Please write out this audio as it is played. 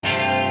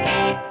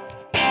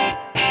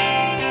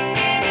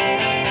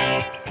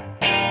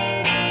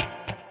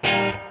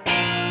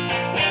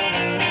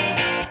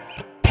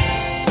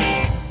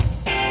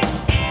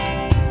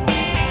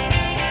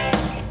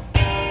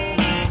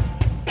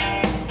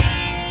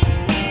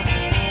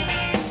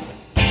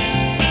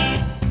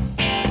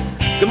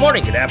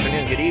morning, good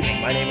afternoon, good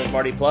evening. My name is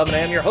Marty Plum, and I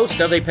am your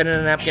host of a Pen and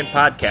a Napkin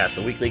podcast,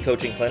 a weekly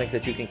coaching clinic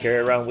that you can carry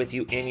around with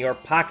you in your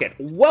pocket.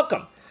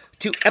 Welcome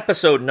to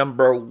episode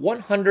number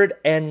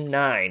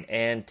 109,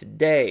 and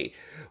today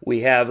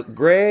we have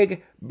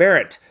Greg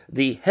Berdnt,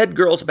 the head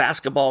girls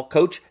basketball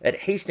coach at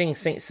Hastings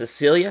St.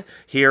 Cecilia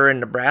here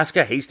in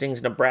Nebraska,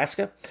 Hastings,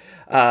 Nebraska.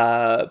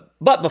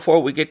 But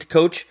before we get to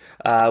coach,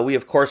 we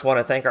of course want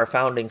to thank our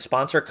founding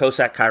sponsor,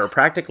 Cossack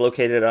Chiropractic,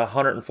 located at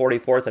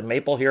 144th and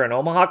Maple here in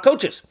Omaha.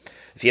 Coaches,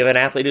 if you have an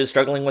athlete who's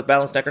struggling with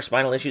balance, neck, or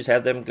spinal issues,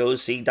 have them go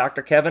see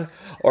Dr. Kevin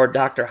or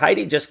Dr.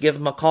 Heidi. Just give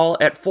them a call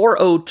at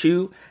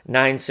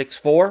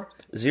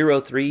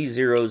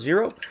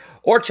 402-964-0300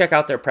 or check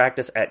out their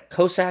practice at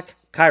Cossack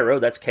Chiro,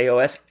 that's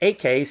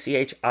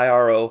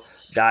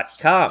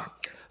KOSAKCHIRO.com.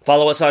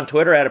 Follow us on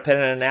Twitter at a pen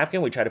and a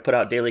napkin. We try to put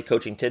out daily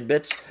coaching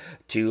tidbits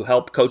to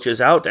help coaches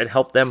out and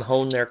help them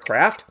hone their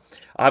craft.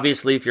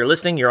 Obviously, if you're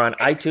listening, you're on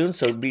iTunes,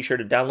 so be sure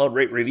to download,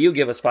 rate, review,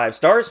 give us 5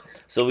 stars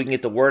so we can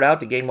get the word out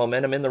to gain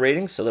momentum in the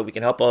ratings so that we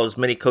can help as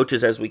many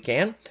coaches as we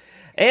can.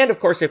 And, of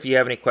course, if you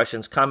have any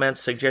questions,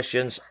 comments,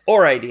 suggestions,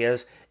 or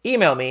ideas,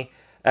 email me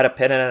at a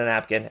pen and a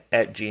napkin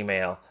at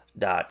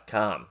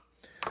gmail.com.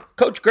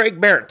 Coach Greg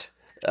Berdnt.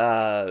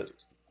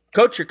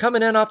 Coach, you're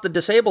coming in off the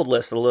disabled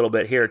list a little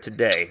bit here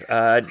today.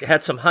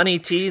 Had some honey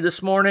tea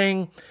this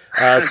morning,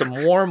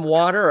 some warm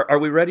water. Are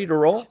we ready to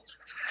roll?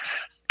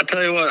 I'll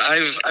tell you what,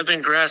 I've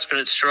been grasping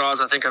at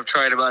straws. I think I've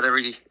tried about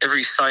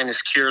every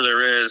sinus cure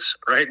there is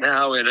right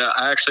now, and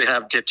I actually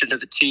have dipped into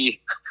the tea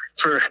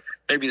for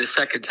maybe the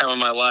second time in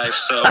my life.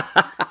 So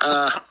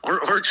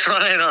we're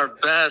trying our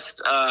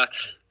best.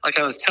 Like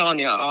I was telling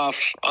you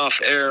off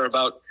air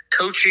about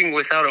coaching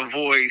without a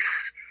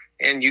voice,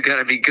 and you got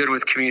to be good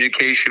with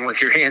communication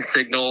with your hand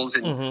signals,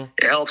 and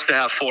it helps to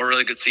have 4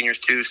 really good seniors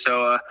too.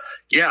 So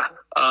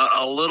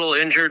a little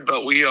injured,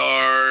 but we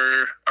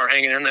are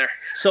hanging in there.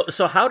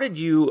 So how did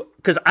you?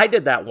 Because I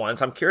did that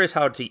once. I'm curious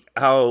how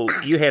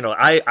you handle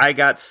it. I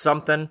got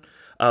something.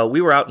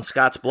 We were out in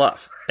Scotts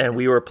Bluff, and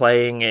we were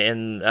playing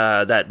in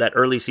that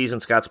early season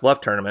Scotts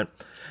Bluff tournament,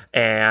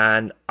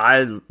 and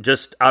I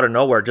just out of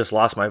nowhere just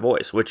lost my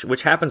voice,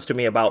 which happens to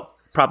me about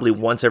probably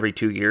once every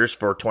 2 years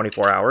for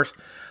 24 hours.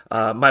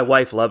 My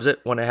wife loves it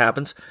when it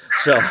happens.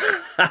 So,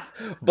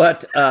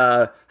 but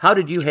how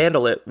did you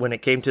handle it when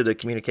it came to the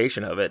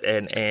communication of it?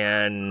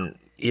 And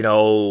you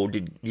know,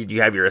 did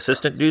you have your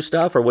assistant do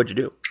stuff, or what'd you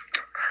do?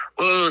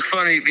 Well, it was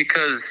funny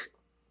because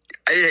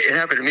it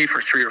happened to me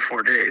for 3 or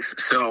 4 days.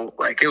 So,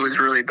 like, it was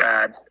really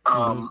bad.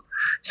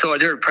 So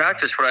during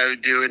practice, what I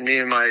would do, and me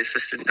and my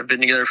assistant have been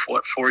together for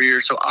 4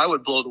 years. So I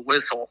would blow the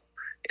whistle,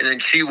 and then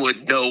she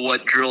would know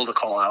what drill to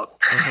call out.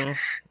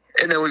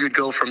 And then we would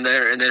go from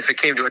there. And then if it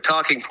came to a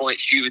talking point,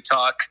 she would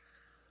talk,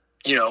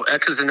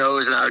 X's and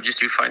O's, and I would just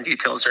do fine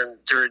details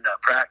during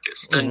that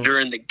practice. Then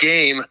during the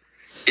game,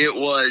 it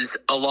was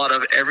a lot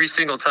of every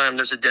single time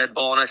there's a dead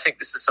ball. And I think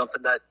this is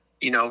something that,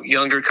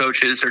 younger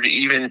coaches, or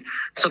even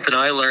something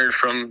I learned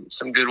from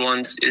some good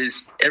ones,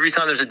 is every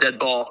time there's a dead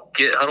ball,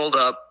 get huddled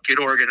up, get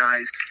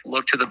organized,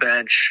 look to the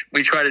bench.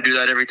 We try to do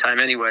that every time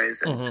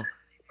anyways. And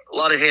a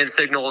lot of hand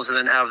signals, and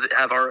then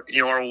have our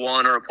our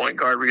one or a point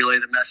guard relay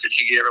the message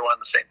and get everyone on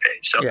the same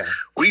page. So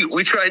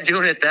we tried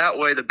doing it that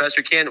way the best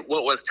we can.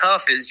 What was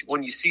tough is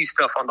when you see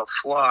stuff on the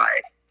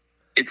fly,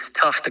 it's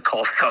tough to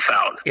call stuff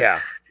out.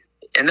 Yeah.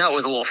 And that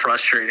was a little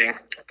frustrating.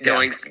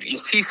 Knowing you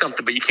see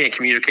something, but you can't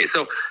communicate.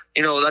 So,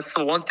 that's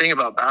the one thing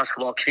about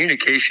basketball.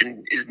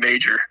 Communication is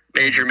major.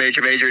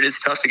 It is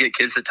tough to get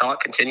kids to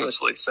talk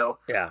continuously. So,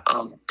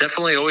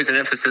 definitely always an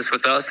emphasis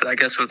with us. And I'm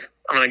going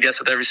to guess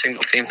with every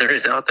single team there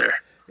is out there.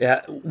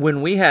 Yeah.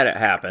 When we had it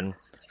happen,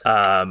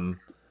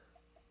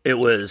 it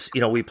was,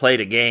 we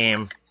played a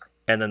game,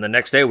 and then the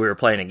next day we were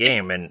playing a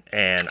game,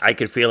 and I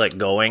could feel it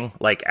going,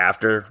 like,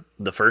 after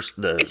the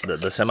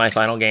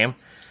semifinal game.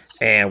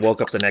 And woke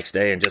up the next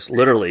day and just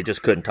literally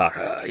just couldn't talk.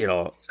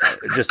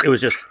 It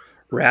was just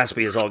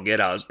raspy as all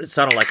get out. It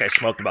sounded like I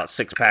smoked about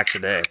 6 packs a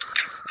day.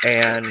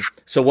 And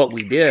so what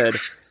we did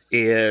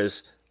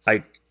is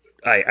I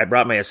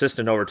brought my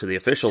assistant over to the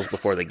officials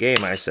before the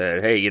game. I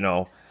said, hey,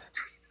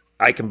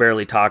 I can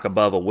barely talk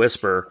above a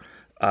whisper.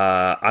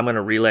 I'm going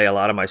to relay a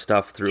lot of my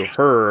stuff through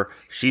her.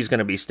 She's going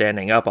to be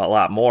standing up a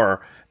lot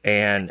more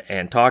and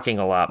talking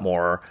a lot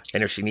more.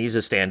 And if she needs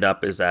to stand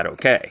up, is that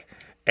okay?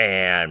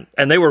 And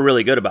they were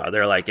really good about it.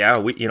 They're like, yeah,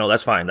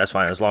 that's fine. That's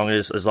fine. As long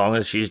as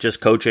she's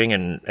just coaching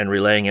and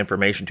relaying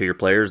information to your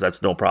players,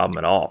 that's no problem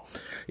at all.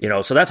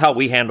 So that's how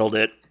we handled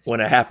it when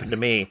it happened to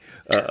me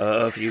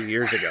a few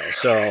years ago.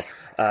 So,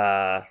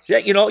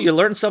 you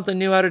learn something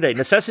new out of day.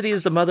 Necessity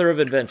is the mother of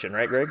invention,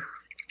 right, Greg?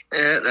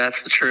 Yeah,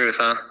 that's the truth,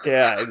 huh?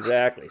 Yeah,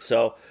 exactly.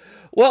 So,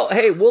 well,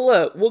 hey,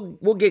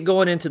 we'll get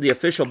going into the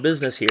official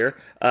business here.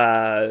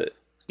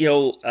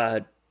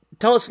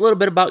 Tell us a little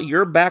bit about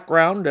your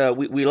background.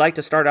 We like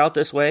to start out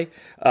this way.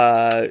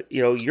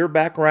 Your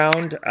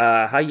background,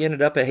 how you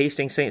ended up at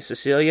Hastings St.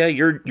 Cecilia,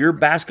 your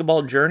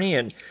basketball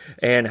journey,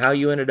 and how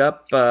you ended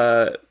up,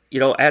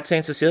 at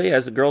St. Cecilia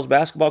as the girls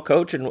basketball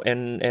coach,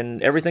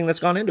 and everything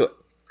that's gone into it.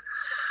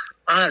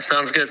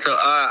 Sounds good. So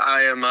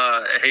I am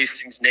a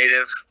Hastings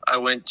native. I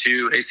went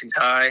to Hastings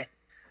High.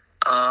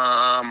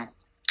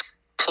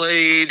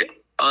 Played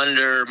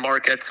under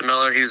Mark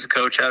Etzemiller. He was a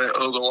coach out at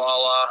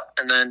Ogallala,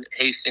 and then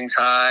Hastings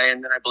High,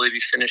 and then I believe he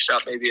finished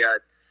up maybe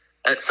at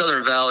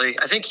Southern Valley.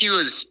 I think he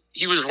was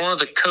one of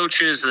the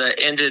coaches that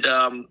ended.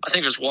 I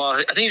think it was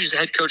Wahoo. I think he was the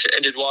head coach that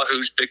ended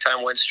Wahoo's big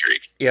time win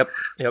streak. Yep.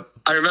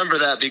 I remember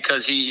that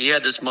because he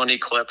had this money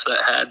clip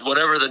that had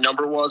whatever the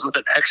number was with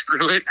an X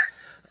through it.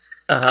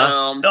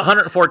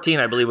 114,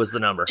 I believe, was the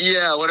number.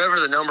 Yeah, whatever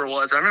the number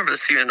was. I remember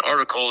seeing an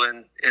article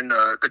in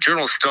the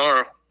Journal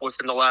Star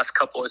within the last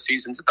couple of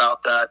seasons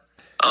about that,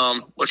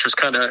 which was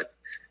kind of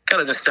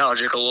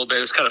nostalgic a little bit.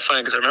 It was kind of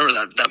funny because I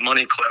remember that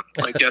money clip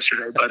like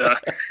yesterday.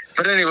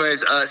 But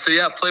anyways, so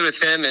yeah, played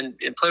with him and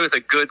played with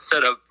a good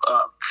set of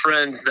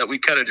friends that we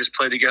kind of just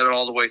played together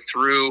all the way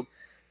through.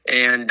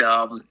 And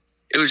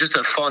it was just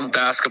a fun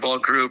basketball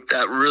group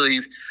that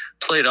really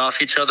played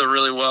off each other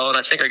really well. And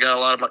I think I got a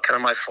lot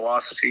of my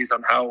philosophies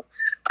on how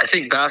I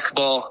think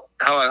basketball,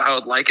 how I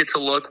would like it to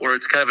look, where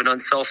it's kind of an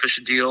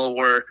unselfish deal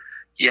where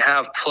you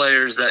have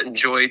players that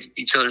enjoyed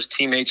each other's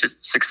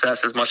teammates'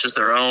 success as much as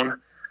their own.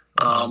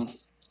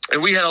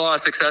 And we had a lot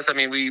of success. I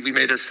mean, we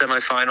made a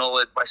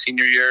semifinal at my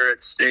senior year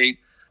at state.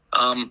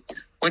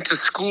 Went to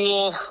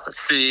school. Let's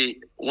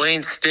see,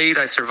 Wayne State.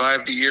 I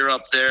survived a year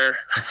up there.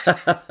 And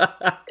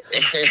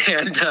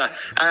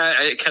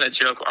I kind of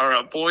joke.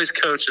 Our boys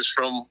coach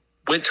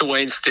went to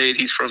Wayne State.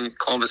 He's from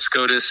Columbus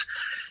SCOTUS.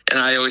 And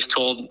I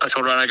told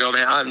Ron, I go,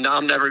 man,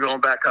 I'm never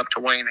going back up to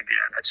Wayne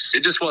again.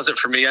 It just wasn't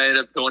for me. I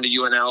ended up going to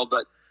UNL,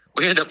 but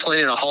we ended up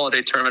playing a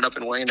holiday tournament up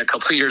in Wayne a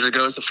couple of years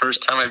ago. It's the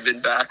first time I've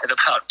been back in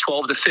about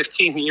 12 to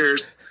 15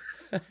 years.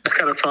 It's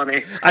kind of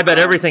funny. I bet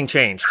everything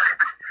changed.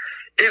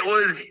 It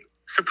was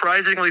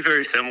surprisingly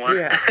very similar.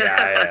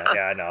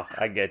 Yeah, I know.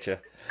 I get you.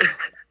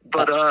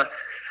 But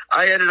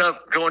I ended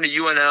up going to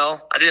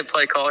UNL. I didn't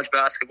play college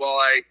basketball.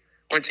 I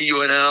went to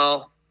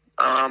UNL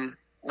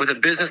with a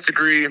business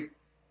degree,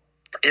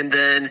 and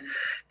then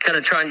kind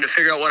of trying to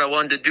figure out what I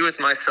wanted to do with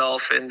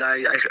myself. And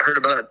I heard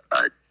about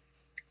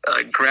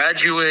a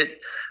graduate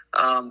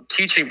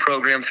teaching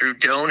program through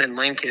Doane and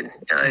Lincoln.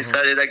 And I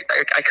decided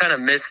I kind of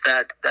missed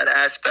that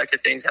aspect of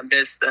things. I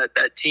missed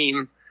that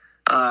team.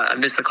 I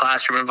missed the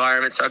classroom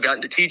environment. So I got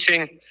into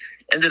teaching,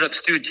 ended up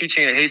student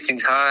teaching at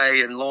Hastings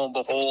High, and lo and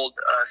behold,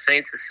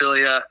 St.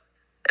 Cecilia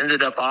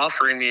ended up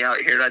offering me out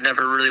here. I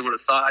never really would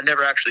have thought. I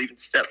never actually even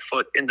stepped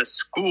foot in the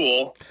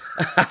school.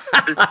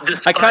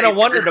 I kind of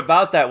wondered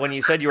about that when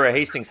you said you were a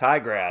Hastings High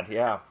grad.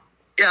 Yeah.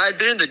 Yeah, I'd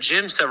been in the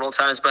gym several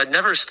times, but I'd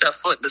never stepped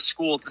foot in the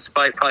school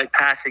despite probably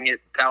passing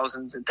it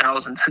thousands and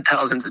thousands and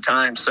thousands of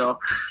times. So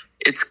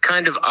it's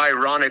kind of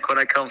ironic when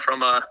I come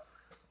from an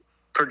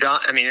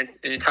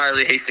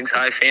entirely Hastings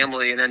High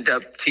family and end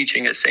up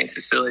teaching at St.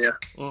 Cecilia.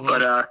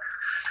 But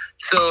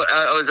so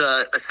I was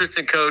an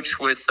assistant coach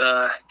with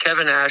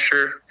Kevin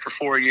Asher for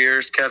 4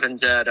 years.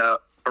 Kevin's at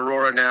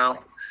Aurora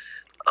now.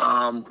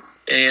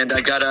 And I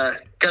got a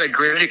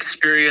great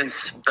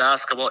experience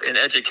basketball in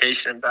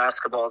education and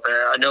basketball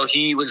there. I know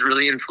he was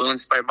really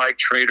influenced by Mike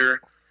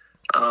Trader.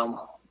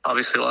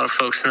 Obviously, a lot of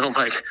folks know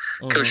Mike,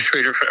 Coach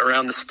Trader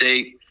around the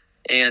state.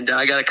 And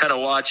I got to kind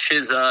of watch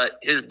his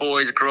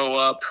boys grow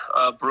up,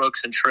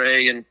 Brooks and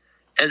Trey, and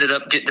ended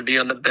up getting to be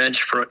on the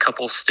bench for a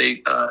couple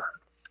state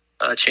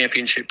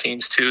championship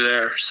teams too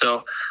there.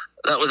 So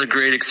that was a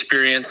great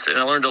experience, and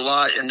I learned a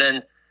lot. And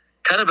then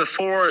kind of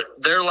before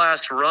their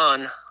last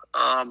run,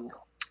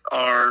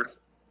 our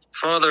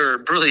father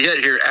Brouillette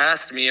here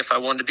asked me if I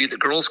wanted to be the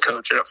girls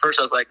coach. And at first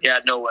I was like, yeah,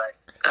 no way.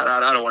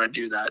 I don't want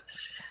to do that.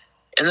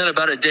 And then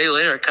about a day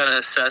later, I kind of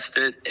assessed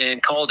it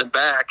and called him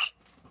back.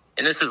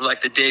 And this is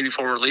like the day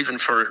before we're leaving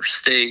for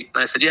state.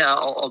 And I said, yeah,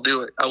 I'll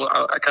do it. I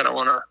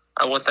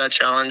want that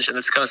challenge. And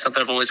it's kind of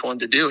something I've always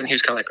wanted to do. And he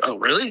was kind of like, oh,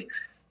 really?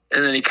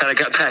 And then he kind of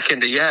got back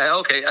into, yeah,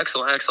 okay,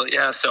 excellent.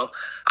 Yeah. So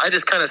I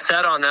just kind of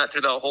sat on that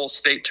through the whole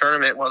state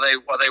tournament while they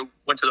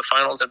went to the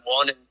finals and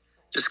won, and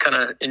just kind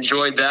of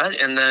enjoyed that.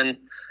 And then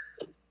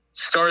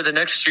started the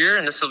next year,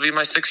 and this will be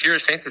my 6th year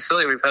at St.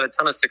 Cecilia. We've had a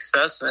ton of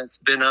success, and it's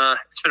been a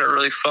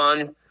really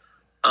fun,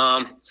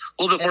 a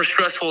little bit more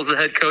stressful as the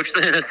head coach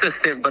than an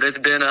assistant, but it's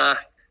been a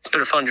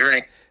fun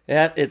journey.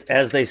 Yeah,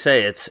 as they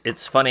say,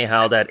 it's funny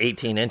how that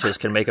 18 inches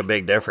can make a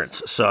big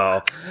difference.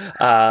 So,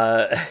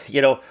 want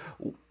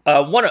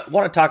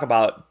to talk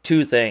about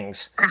two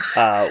things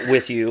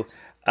with you,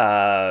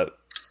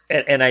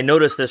 and I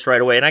noticed this right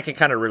away, and I can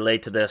kind of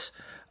relate to this.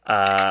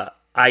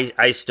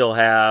 I still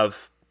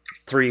have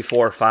 3,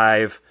 4,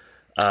 5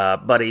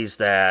 buddies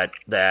that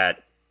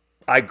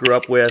I grew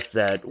up with,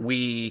 that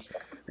we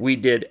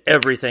did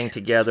everything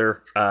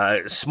together.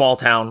 Small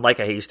town like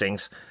a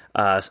Hastings.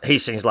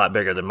 Hastings is a lot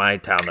bigger than my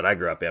town that I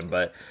grew up in,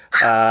 but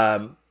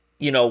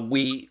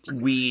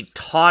we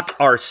taught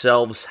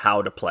ourselves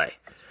how to play.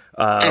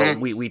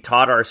 We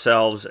taught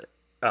ourselves,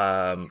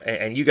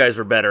 and you guys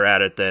were better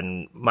at it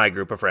than my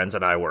group of friends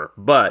and I were.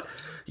 But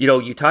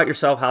you taught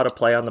yourself how to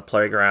play on the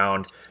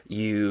playground.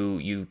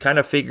 You kind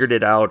of figured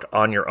it out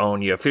on your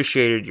own. You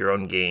officiated your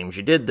own games.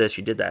 You did this.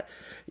 You did that.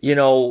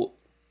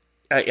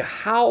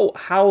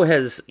 how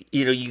has,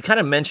 you kind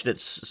of mentioned it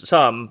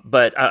some,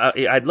 but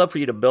I'd love for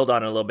you to build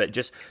on it a little bit.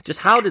 Just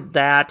how did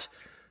that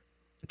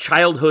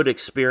childhood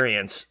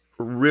experience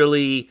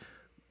really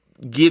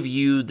give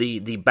you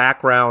the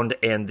background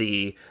and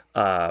the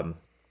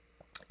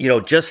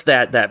just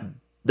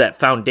that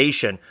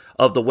foundation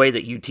of the way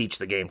that you teach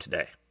the game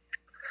today?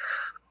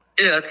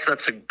 Yeah,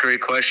 that's a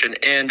great question,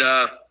 and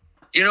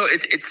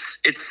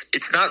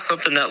it's not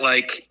something that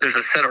like there's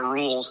a set of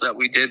rules that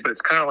we did, but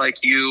it's kind of like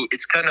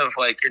it's kind of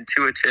like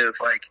intuitive.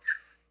 Like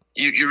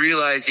you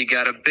realize you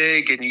got a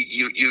big, and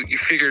you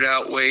figured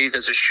out ways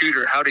as a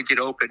shooter how to get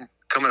open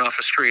coming off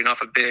a screen,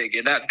 off a big,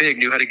 and that big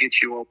knew how to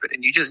get you open,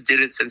 and you just did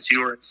it since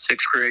you were in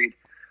sixth grade,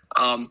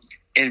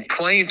 and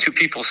playing to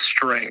people's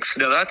strengths.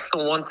 Now that's the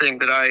one thing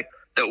that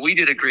we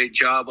did a great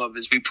job of,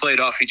 is we played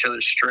off each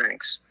other's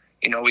strengths.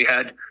 We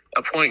had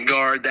a point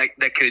guard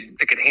that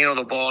could handle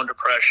the ball under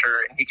pressure,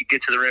 and he could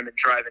get to the rim and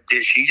drive a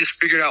dish. He just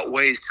figured out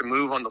ways to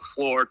move on the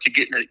floor to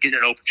get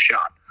an open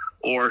shot,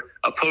 or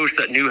a post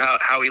that knew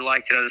how he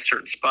liked it at a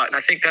certain spot. And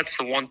I think that's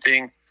the one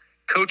thing,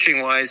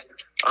 coaching wise,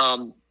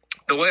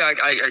 the way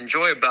I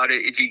enjoy about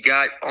it is you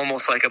got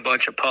almost like a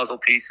bunch of puzzle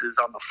pieces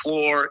on the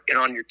floor and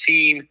on your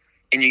team,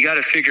 and you got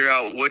to figure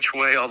out which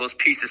way all those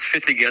pieces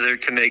fit together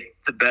to make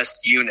the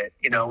best unit.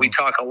 We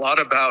talk a lot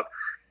about,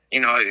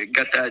 I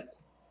got that.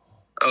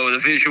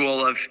 The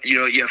visual of,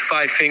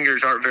 five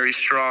fingers aren't very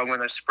strong when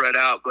they're spread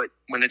out, but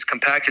when it's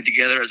compacted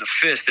together as a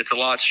fist, it's a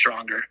lot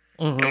stronger.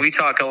 Mm-hmm. And we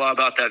talk a lot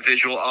about that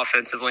visual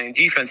offensively and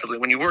defensively.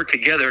 When you work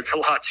together, it's a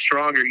lot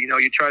stronger.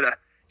 You try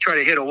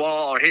to hit a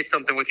wall or hit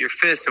something with your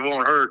fist, it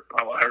won't hurt.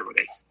 Oh, it'll hurt with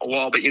a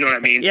wall, but you know what I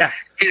mean? Yeah.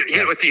 Hit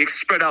it with the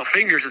spread out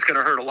fingers is going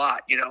to hurt a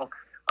lot,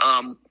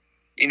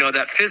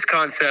 that fist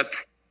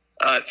concept,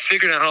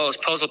 figuring out how those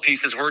puzzle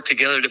pieces work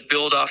together to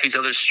build off each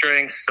other's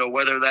strengths. So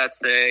whether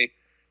that's a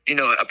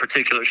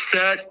particular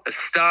set, a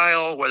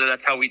style, whether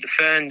that's how we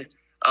defend.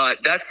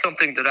 That's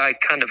something that I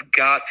kind of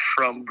got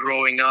from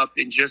growing up,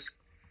 and just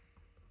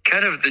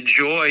kind of the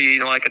joy,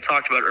 like I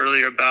talked about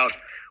earlier, about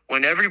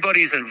when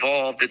everybody's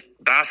involved,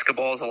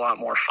 basketball is a lot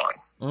more fun.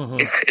 Mm-hmm.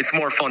 It's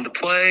more fun to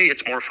play.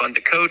 It's more fun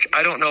to coach.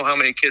 I don't know how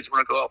many kids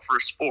want to go out for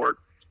a sport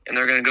and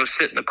they're going to go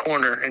sit in the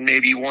corner, and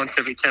maybe once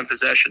every 10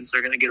 possessions,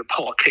 they're going to get a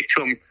ball kicked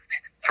to them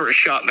for a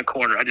shot in the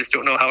corner. I just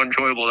don't know how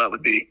enjoyable that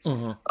would be.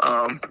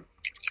 Mm-hmm.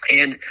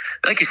 And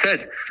like you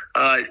said,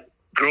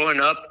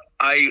 growing up,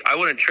 I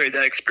wouldn't trade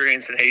that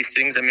experience in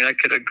Hastings. I mean, I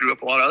could have grew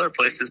up a lot of other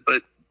places,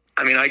 but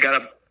I mean,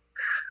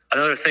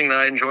 another thing that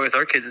I enjoy with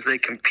our kids is they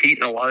compete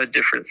in a lot of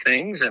different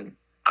things. And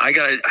I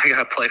got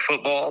to play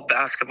football,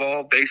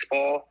 basketball,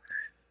 baseball,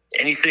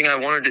 anything I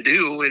wanted to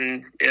do,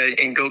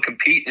 and go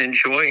compete and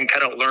enjoy and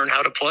kind of learn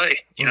how to play,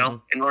 and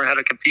learn how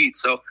to compete.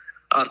 So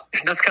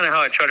that's kind of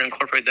how I try to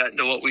incorporate that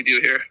into what we do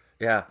here.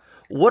 Yeah.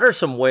 What are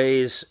some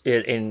ways,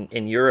 in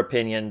your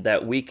opinion,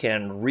 that we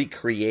can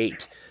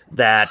recreate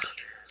that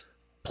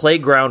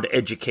playground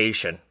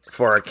education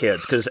for our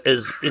kids? Because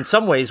in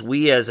some ways,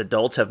 we as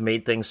adults have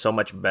made things so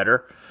much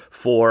better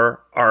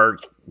for our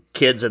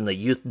kids and the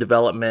youth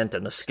development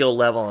and the skill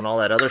level and all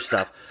that other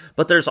stuff.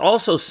 But there's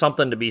also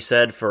something to be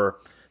said for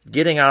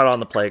getting out on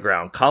the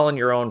playground, calling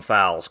your own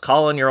fouls,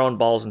 calling your own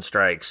balls and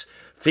strikes,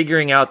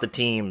 figuring out the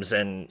teams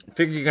and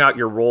figuring out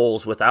your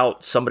roles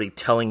without somebody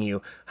telling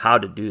you how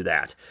to do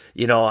that.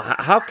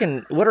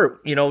 What are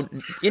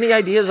any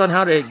ideas on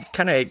how to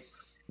kind of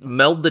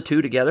meld the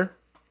two together?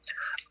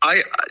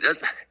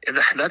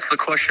 That's the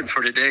question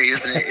for today,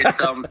 isn't it? It's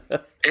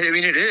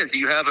it is.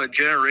 You have a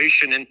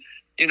generation, and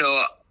you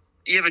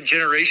have a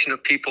generation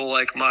of people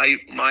like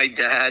my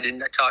dad,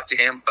 and I talked to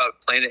him about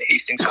playing at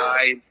Hastings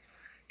High,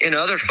 and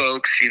other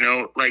folks,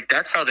 like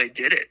that's how they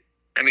did it.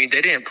 I mean,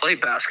 they didn't play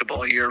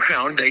basketball year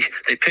round. They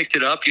picked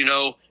it up,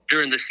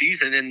 during the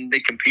season, and they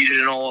competed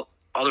in all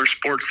other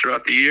sports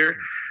throughout the year.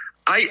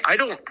 I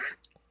don't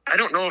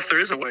know if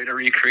there is a way to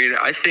recreate it.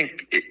 I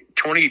think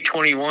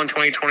 2021,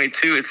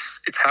 2022,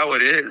 it's how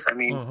it is. I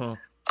mean,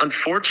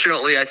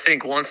 Unfortunately, I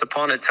think once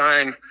upon a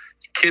time,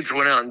 kids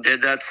went out and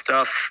did that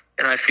stuff,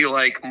 and I feel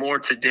like more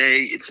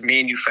today, it's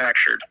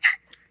manufactured.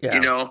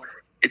 Yeah.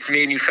 It's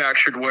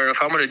manufactured where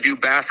if I'm going to do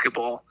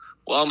basketball,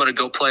 well, I'm going to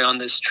go play on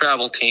this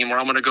travel team, or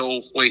I'm going to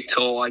go wait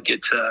till I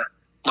get to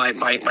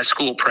my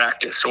school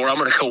practice, or I'm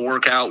going to go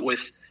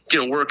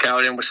get a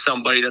workout in with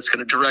somebody that's going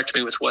to direct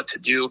me with what to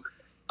do.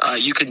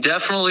 You can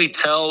definitely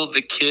tell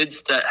the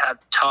kids that have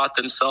taught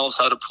themselves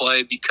how to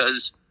play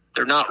because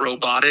they're not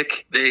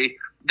robotic. They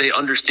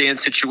understand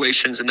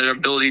situations, and their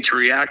ability to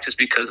react is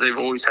because they've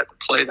always had to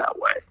play that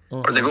way,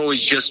 or they've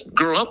always just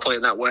grew up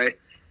playing that way.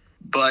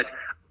 But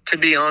to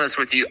be honest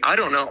with you, I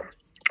don't know.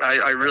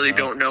 I really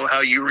don't know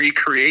how you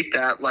recreate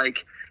that.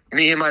 Like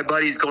me and my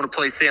buddies going to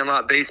play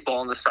sandlot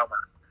baseball in the summer.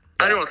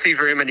 I don't see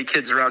very many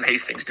kids around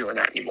Hastings doing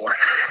that anymore.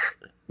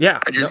 Yeah.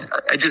 I just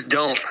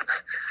don't.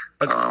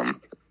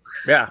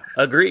 Yeah,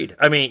 agreed.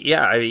 I mean,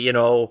 yeah,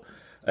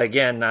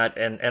 again, not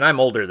and I'm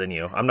older than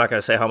you. I'm not going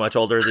to say how much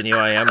older than you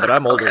I am, but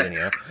I'm older than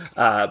you.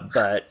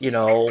 But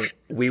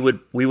we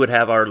would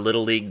have our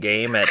little league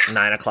game at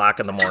 9:00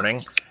 in the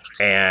morning,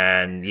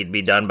 and you'd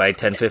be done by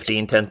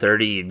 10:15,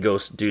 10:30. You'd go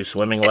do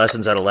swimming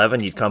lessons at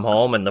 11. You'd come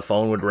home, and the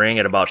phone would ring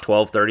at about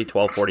 12:30,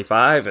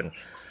 12:45, and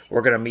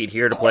we're going to meet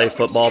here to play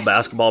football,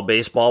 basketball,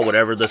 baseball,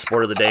 whatever the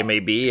sport of the day may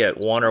be, at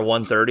 1 or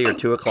 1:30 or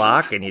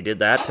 2:00, and you did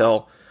that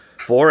till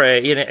 4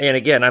 and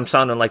again, I'm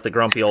sounding like the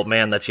grumpy old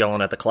man that's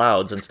yelling at the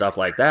clouds and stuff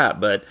like that,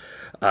 but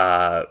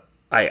I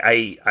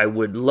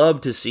would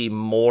love to see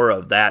more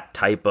of that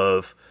type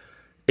of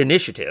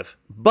initiative.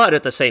 But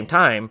at the same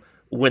time,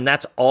 when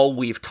that's all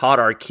we've taught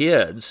our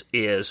kids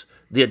is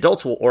the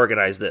adults will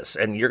organize this,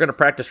 and you're going to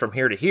practice from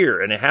here to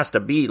here, and it has to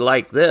be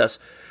like this,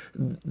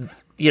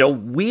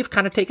 we've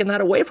kind of taken that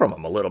away from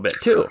them a little bit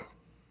too.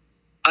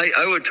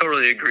 I would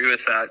totally agree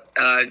with that.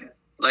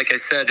 Like I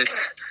said,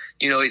 it's,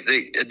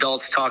 the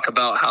adults talk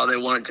about how they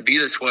want it to be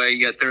this way,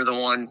 yet they're the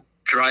one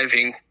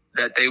driving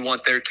that they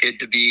want their kid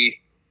to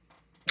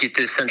get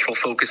this central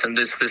focus on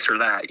this or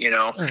that,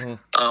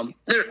 Mm-hmm.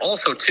 There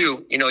also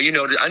too,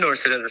 I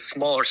noticed it at a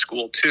smaller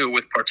school too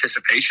with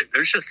participation.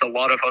 There's just a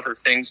lot of other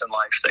things in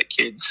life that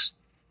kids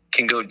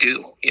can go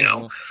do,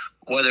 Mm-hmm.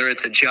 whether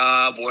it's a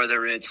job,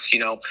 whether it's,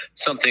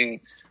 something,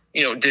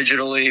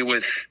 digitally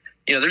with,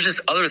 there's just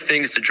other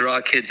things to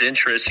draw kids'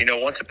 interest.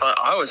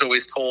 I was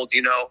always told,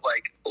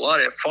 like a lot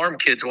of farm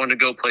kids wanted to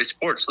go play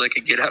sports so they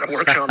could get out of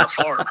working on the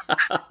farm.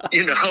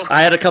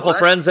 I had a couple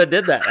friends that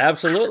did that.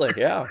 Absolutely.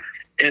 Yeah.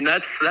 And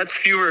that's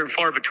fewer and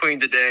far between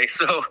today.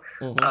 So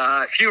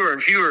Mm-hmm. Fewer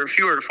and fewer and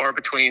fewer and far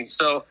between.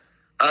 So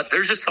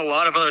there's just a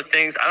lot of other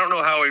things. I don't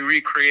know how we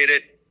recreate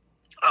it.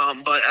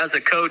 But as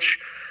a coach,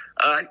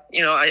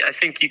 I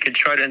think you could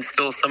try to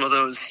instill some of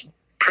those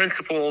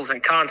principles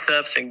and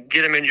concepts and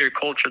get them into your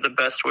culture the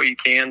best way you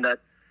can, that,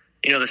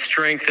 the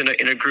strength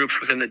in a group's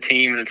within the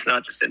team, and it's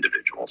not just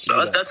individuals.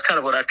 So that's kind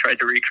of what I've tried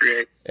to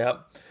recreate.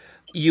 Yep.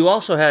 You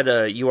also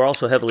you were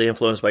also heavily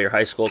influenced by your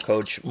high school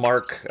coach,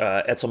 Mark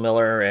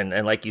Etzelmiller,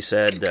 and like you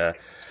said,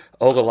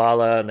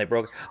 Ogallala, and they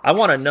broke. I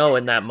want to know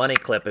in that money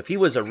clip if he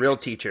was a real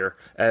teacher,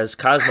 as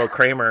Cosmo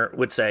Kramer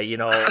would say.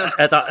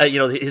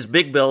 His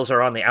big bills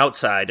are on the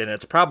outside, and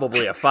it's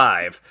probably a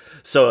 5.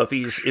 So if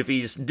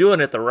he's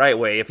doing it the right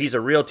way, if he's a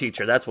real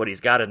teacher, that's what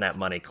he's got in that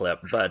money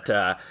clip. But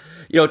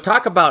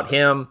talk about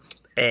him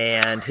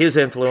and his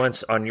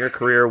influence on your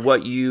career,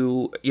 what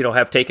you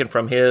have taken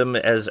from him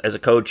as a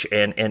coach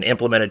and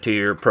implemented to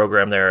your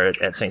program there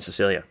at St.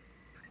 Cecilia.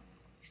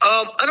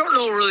 I don't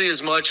know really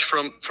as much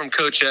from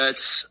Coach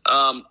Etz.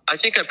 I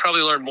think I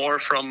probably learned more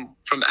from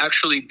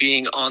actually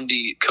being on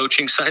the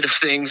coaching side of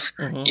things.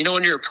 Mm-hmm.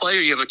 When you're a player,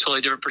 you have a totally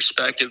different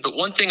perspective. But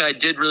one thing I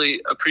did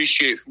really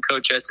appreciate from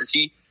Coach Etz is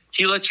he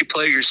let you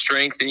play your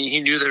strength, and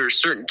he knew there were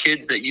certain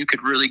kids that you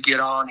could really get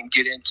on and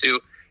get into,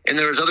 and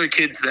there was other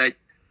kids that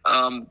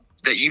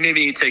that you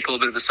maybe need to take a little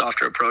bit of a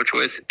softer approach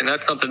with. And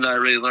that's something that I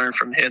really learned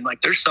from him.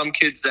 Like, there's some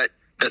kids that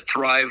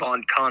thrive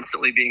on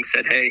constantly being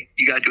said, hey,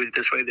 you got to do it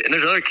this way. And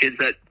there's other kids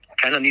that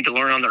kind of need to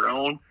learn on their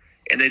own,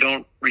 and they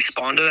don't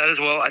respond to that as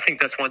well. I think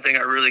that's one thing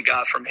I really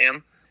got from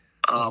him.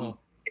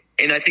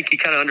 And I think he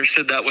kind of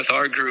understood that with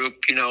our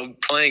group,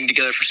 playing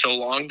together for so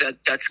long,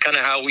 that's kind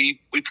of how we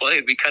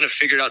played. We kind of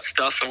figured out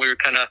stuff, and we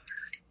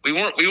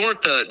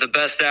weren't the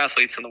best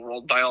athletes in the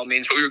world by all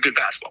means, but we were good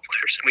basketball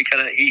players.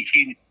 And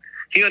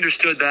he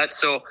understood that.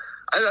 So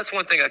that's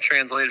one thing I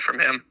translated from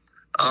him.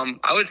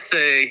 I would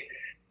say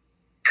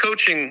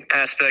coaching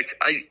aspect,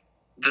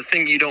 the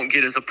thing you don't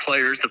get as a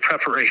player is the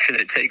preparation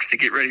it takes to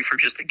get ready for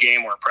just a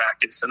game or a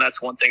practice. And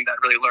that's one thing that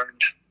I really learned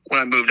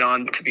when I moved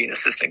on to being an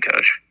assistant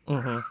coach.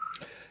 Mm-hmm.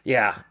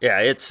 Yeah.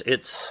 It's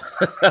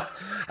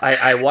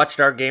I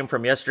watched our game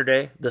from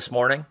yesterday, this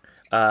morning,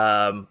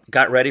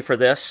 got ready for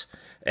this,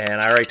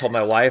 and I already told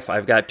my wife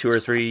I've got 2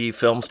 or 3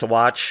 films to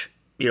watch,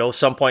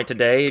 some point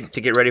today to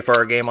get ready for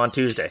our game on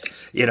Tuesday,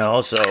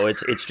 so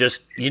it's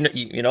just,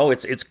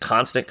 it's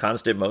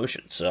constant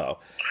motion. So,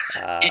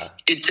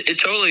 it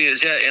totally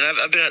is. Yeah. And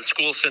I've been at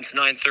school since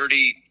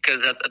 9:30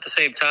 because at the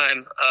same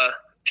time,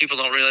 people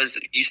don't realize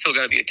that you still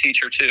got to be a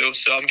teacher too.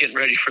 So I'm getting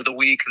ready for the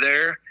week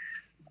there.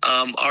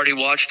 Already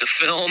watched a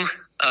film,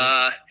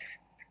 about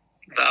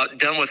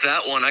done with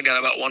that one. I got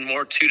about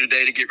 2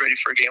 today to get ready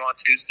for a game on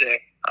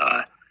Tuesday.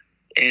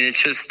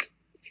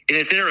 And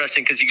it's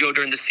interesting because you go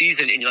during the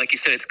season and, like you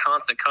said, it's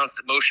constant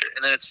motion.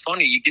 And then it's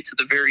funny, you get to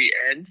the very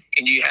end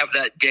and you have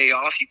that day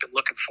off you've been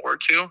looking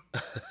forward to,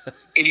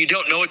 and you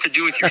don't know what to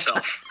do with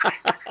yourself.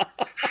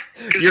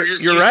 Because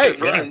you're right.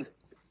 Running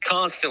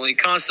constantly.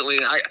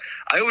 And I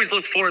always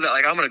look forward to that.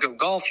 Like, I'm going to go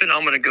golfing.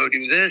 I'm going to go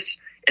do this.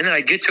 And then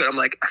I get to it. I'm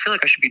like, I feel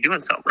like I should be doing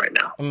something right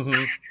now.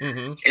 Mm-hmm.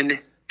 Mm-hmm.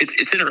 And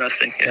it's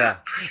interesting. Yeah.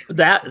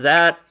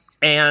 That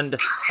and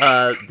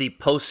the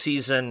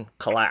postseason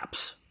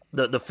collapse,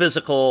 the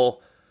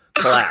physical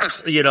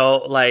collapse,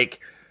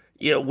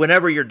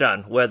 whenever you're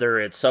done, whether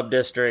it's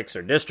sub-districts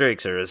or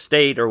districts or a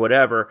state or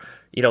whatever,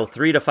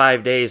 3 to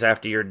 5 days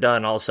after you're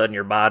done, all of a sudden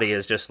your body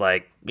is just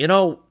like,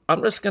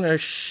 I'm just going to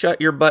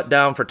shut your butt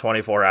down for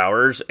 24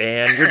 hours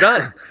and you're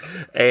done.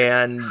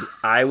 And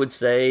I would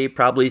say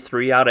probably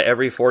 3 out of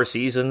every 4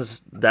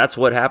 seasons, that's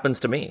what happens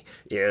to me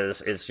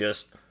is it's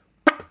just,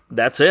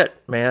 that's it,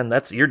 man.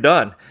 You're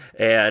done.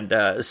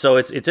 And so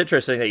it's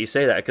interesting that you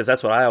say that because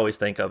that's what I always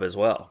think of as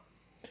well.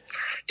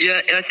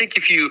 Yeah, and I think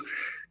if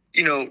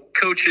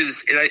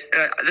coaches, and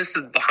this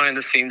is behind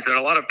the scenes that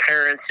a lot of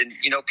parents and,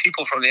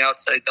 people from the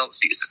outside don't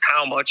see is just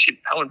how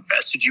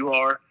invested you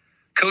are.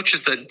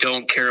 Coaches that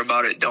don't care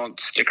about it don't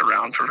stick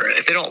around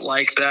if they don't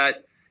like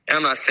that. And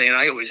I'm not saying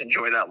I always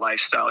enjoy that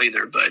lifestyle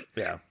either, but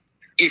yeah.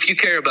 If you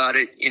care about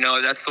it,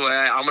 that's the way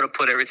I'm going to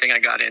put everything I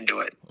got into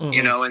it,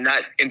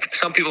 and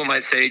some people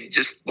might say,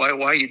 just why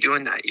are you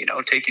doing that?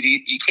 Take it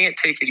easy. You can't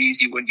take it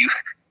easy when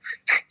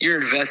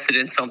you're invested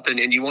in something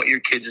and you want your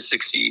kids to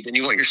succeed and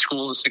you want your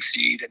school to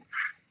succeed and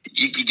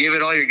you give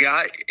it all you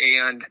got.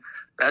 And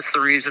that's the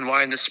reason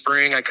why in the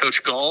spring I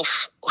coach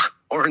golf,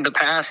 or in the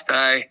past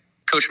I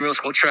coach middle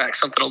school track,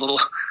 something a little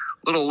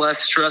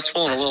less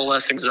stressful and a little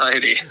less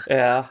anxiety.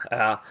 Yeah.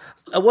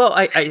 Well,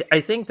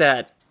 I think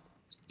that,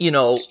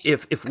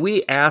 if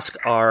we ask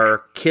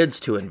our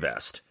kids to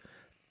invest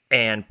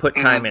and put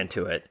time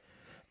into it,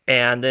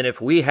 and then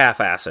if we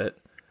half-ass it,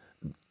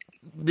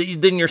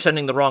 then you're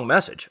sending the wrong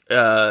message.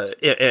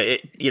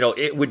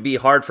 It would be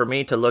hard for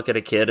me to look at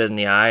a kid in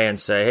the eye and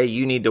say, hey,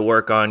 you need to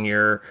work on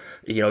you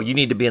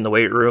need to be in the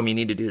weight room, you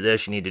need to do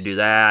this, you need to do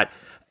that.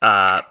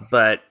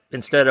 But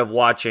instead of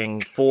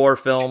watching 4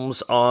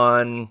 films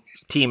on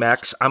Team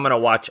X, I'm going to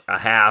watch a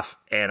half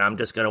and I'm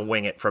just going to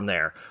wing it from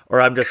there.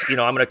 Or I'm just, I'm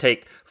going to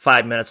take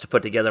 5 minutes to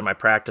put together my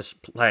practice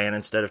plan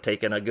instead of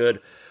taking a good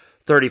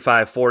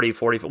 35, 40,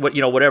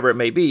 whatever it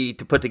may be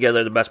to put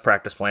together the best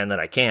practice plan that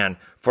I can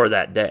for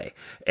that day.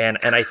 And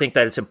I think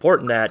that it's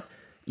important that,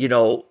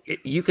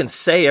 you can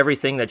say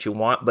everything that you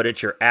want, but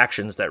it's your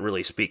actions that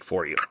really speak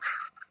for you.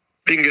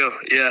 Bingo.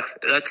 Yeah.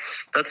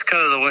 That's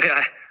kind of the way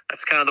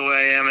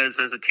I am as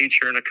a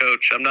teacher and a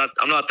coach. I'm not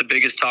the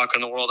biggest talker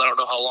in the world. I don't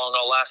know how long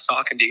I'll last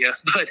talking to you,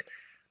 but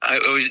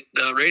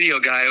the radio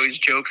guy always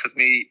jokes with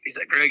me. He's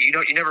like, Greg, you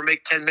never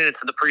make 10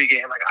 minutes in the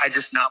pregame. Like, I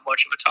just not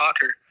much of a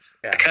talker.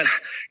 Yeah.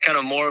 Kind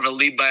of more of a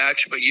lead by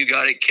action, but you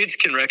got it. Kids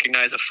can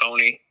recognize a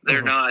phony.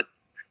 They're not,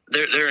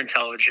 they're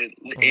intelligent,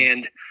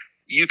 and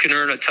you can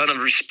earn a ton of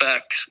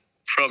respect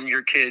from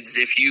your kids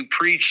if you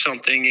preach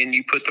something and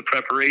you put the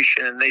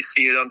preparation and they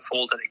see it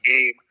unfold in a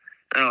game.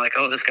 And they're like,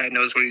 oh, this guy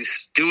knows what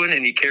he's doing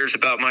and he cares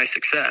about my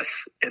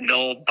success. And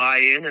they'll buy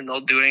in and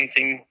they'll do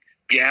anything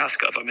you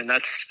ask of them. And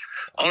that's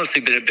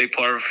honestly been a big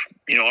part of,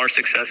 our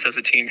success as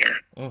a team here.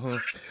 Mm-hmm.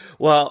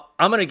 Well,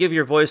 I'm going to give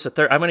your voice I'm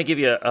going to give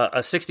you a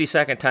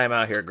 60-second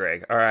timeout here,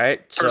 Greg. All right.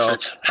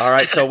 Perfect. All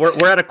right. So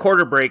we're at a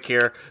quarter break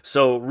here.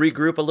 So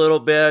regroup a little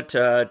bit,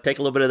 take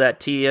a little bit of that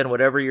tea in,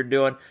 whatever you're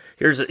doing.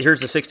 Here's the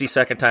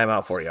 60-second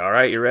timeout for you. All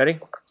right. You ready?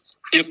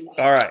 Yep.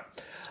 All right.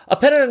 A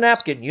Pen and a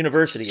Napkin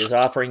University is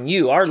offering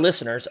you, our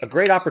listeners, a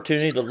great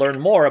opportunity to learn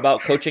more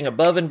about coaching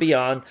above and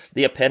beyond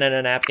the A Pen and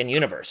a Napkin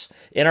universe.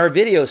 In our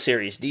video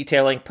series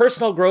detailing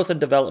personal growth and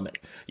development,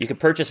 you can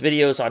purchase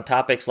videos on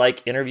topics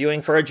like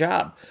interviewing for a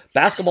job,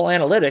 basketball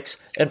analytics,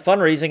 and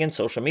fundraising and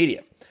social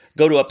media.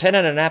 Go to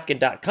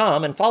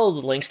apenandanapkin.com and follow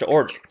the links to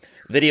order.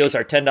 Videos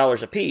are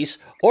 $10 a piece,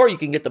 or you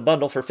can get the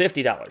bundle for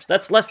 $50.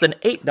 That's less than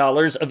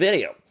 $8 a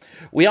video.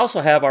 We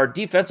also have our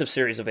defensive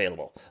series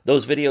available.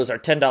 Those videos are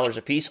 $10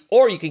 a piece,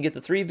 or you can get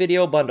the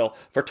 3-video bundle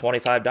for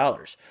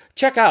 $25.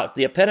 Check out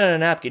the A Pen and a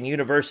Napkin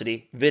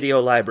University video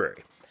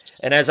library.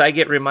 And as I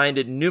get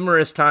reminded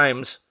numerous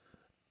times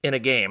in a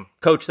game,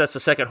 Coach, that's the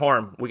second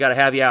horn. We got to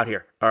have you out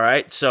here. All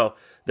right, so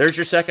there's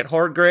your second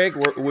horn, Greg.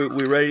 We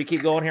ready to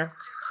keep going here?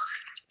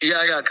 Yeah,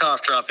 I got a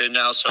cough drop in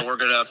now, so we're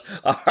going to...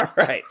 All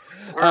right.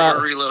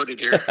 We're reloaded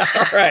here.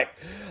 All right.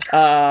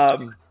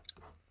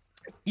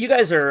 You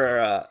guys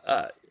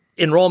are...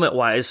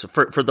 enrollment-wise,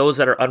 for those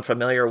that are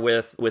unfamiliar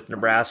with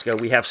Nebraska,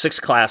 we have 6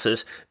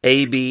 classes,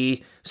 A,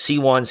 B,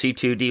 C1,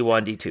 C2,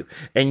 D1, D2.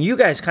 And you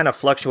guys kind of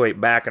fluctuate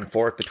back and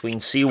forth between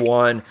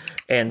C1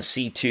 and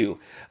C2.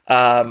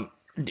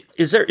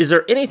 Is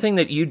there anything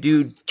that you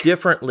do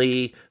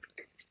differently,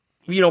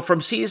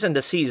 from season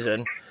to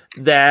season,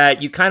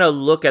 that you kind of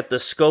look at the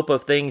scope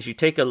of things, you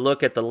take a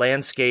look at the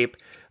landscape,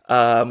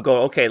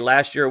 go, okay,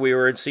 last year we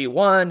were in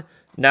C1,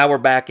 now we're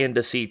back into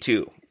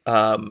C2.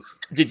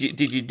 Did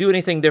you do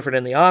anything different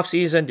in the off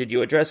season? Did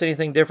you address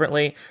anything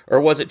differently,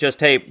 or was it just,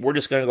 hey, we're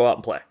just going to go out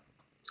and play?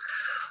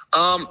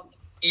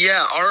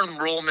 Yeah, our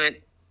enrollment,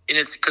 and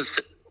it's because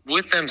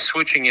with them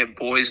switching it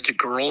boys to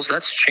girls,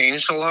 that's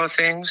changed a lot of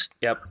things.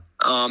 Yep.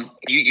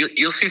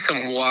 You'll see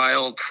some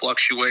wild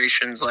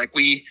fluctuations. Like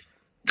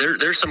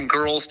there's some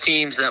girls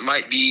teams that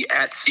might be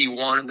at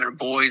C1 and their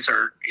boys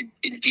are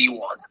in D1.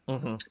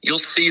 Mm-hmm. You'll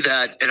see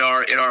that at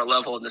our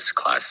level in this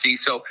Class C.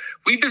 So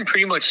we've been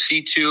pretty much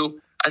C2.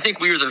 I think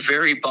we were the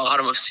very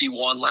bottom of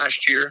C1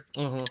 last year.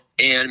 Mm-hmm.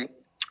 And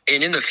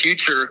in the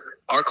future,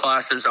 our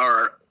classes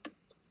are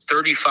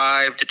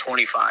 35 to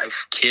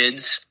 25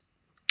 kids.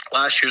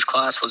 Last year's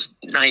class was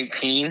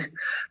 18,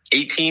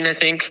 I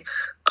think.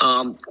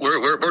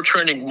 We're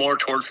trending more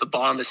towards the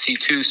bottom of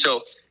C2.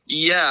 So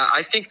yeah,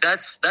 I think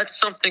that's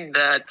something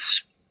that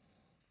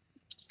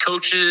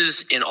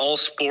coaches in all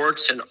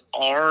sports and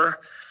our,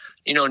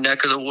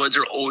 neck of the woods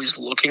are always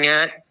looking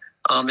at,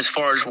 as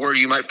far as where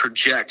you might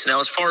project. Now,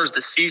 as far as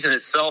the season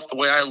itself, the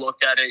way I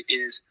looked at it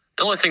is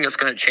the only thing that's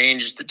going to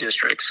change is the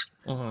districts.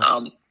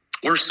 Mm-hmm.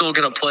 We're still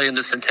going to play in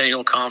the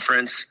Centennial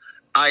Conference.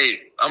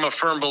 I'm a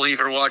firm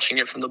believer watching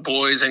it from the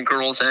boys and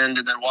girls end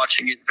and then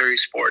watching it in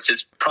various sports.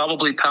 It's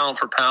probably pound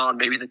for pound,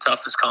 maybe the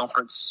toughest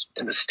conference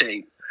in the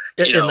state.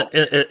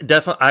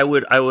 Definitely,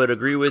 I would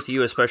agree with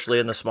you, especially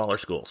in the smaller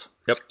schools.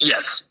 Yep.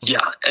 Yes.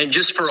 Yeah. And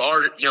just for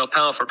our,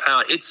 pound for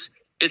pound, it's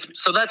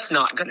so that's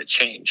not going to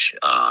change.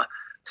 But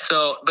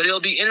it'll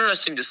be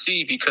interesting to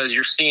see because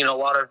you're seeing a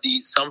lot of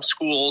some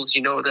schools,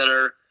 that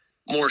are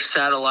more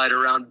satellite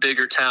around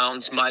bigger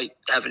towns might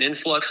have an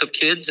influx of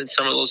kids, and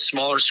some of those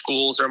smaller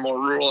schools that are more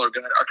rural are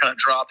kind of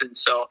dropping.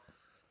 So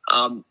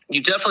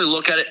you definitely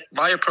look at it.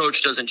 My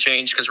approach doesn't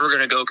change because we're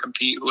going to go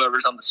compete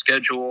whoever's on the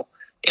schedule,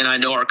 and I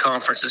know our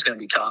conference is going to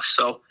be tough.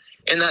 So,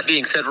 and that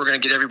being said, we're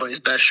going to get everybody's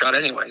best shot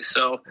anyway.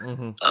 So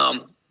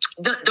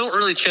don't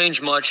really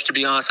change much, to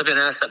be honest. I've been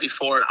asked that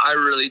before, and I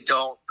really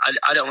don't.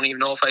 I don't even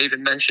know if I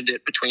even mentioned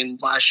it between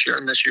last year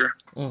and this year.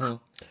 Mm-hmm.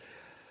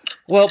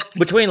 Well,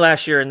 between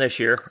last year and this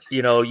year,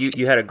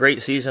 you had a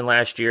great season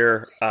last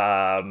year,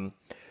 but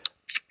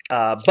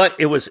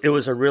it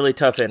was a really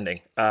tough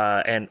ending.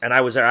 And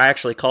I was there. I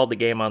actually called the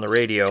game on the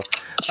radio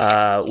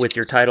with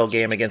your title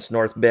game against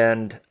North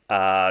Bend.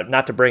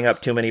 Not to bring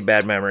up too many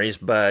bad memories,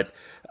 but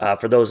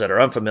for those that are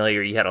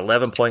unfamiliar, you had an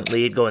 11-point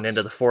lead going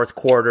into the fourth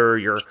quarter.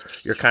 You're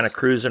kind of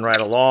cruising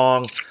right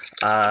along.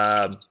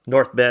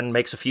 North Bend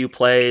makes a few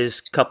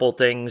plays, couple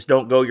things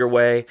don't go your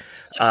way.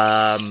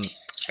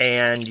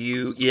 And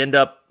you end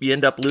up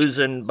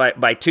losing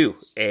by 2.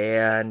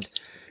 And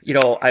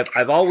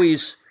I've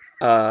always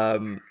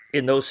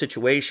in those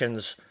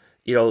situations,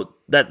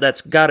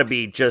 that's got to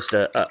be just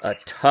a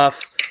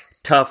tough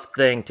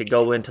thing to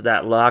go into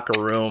that locker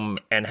room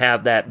and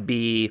have that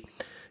be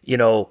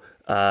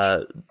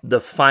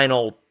the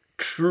final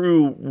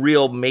true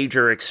real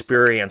major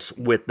experience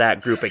with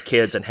that group of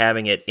kids and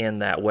having it in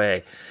that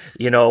way.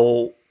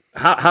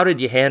 How did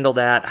you handle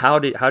that? How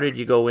did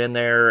you go in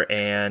there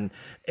and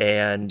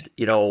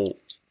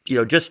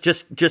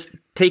just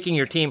taking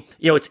your team?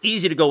 It's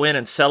easy to go in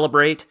and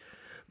celebrate,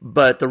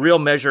 but the real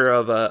measure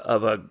of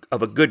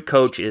a good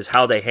coach is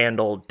how they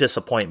handle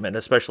disappointment,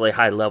 especially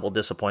high level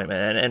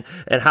disappointment.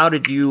 And how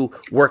did you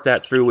work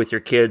that through with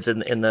your kids in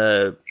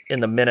the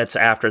minutes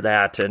after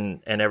that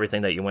and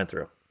everything that you went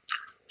through?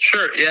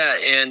 Sure, yeah,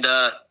 and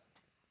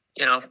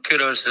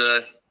kudos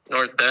to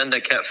North Bend.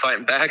 They kept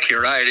fighting back.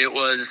 You're right. It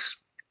was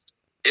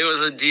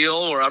a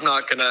deal where I'm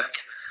not going to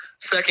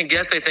second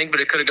guess, I think, but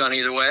it could have gone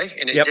either way,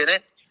 and it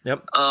didn't.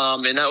 Yep.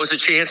 And that was a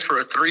chance for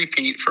a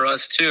three-peat for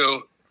us,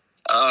 too.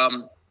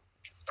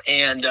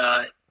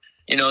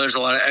 There's a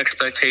lot of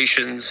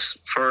expectations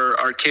for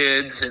our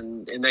kids,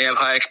 and they have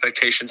high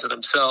expectations of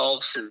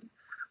themselves. And,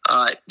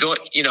 going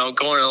to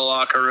the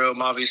locker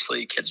room,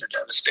 obviously, kids are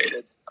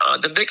devastated.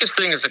 The biggest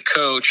thing as a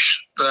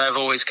coach that I've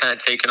always kind of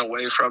taken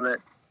away from it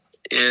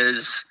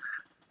is –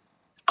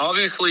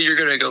 obviously, you're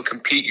going to go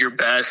compete your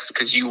best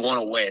because you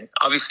want to win.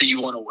 Obviously, you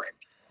want to win,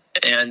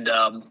 and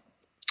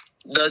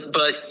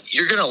but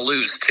you're going to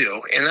lose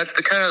too. And that's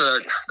the kind of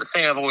the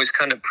thing I've always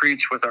kind of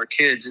preached with our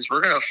kids is we're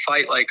going to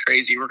fight like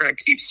crazy. We're going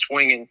to keep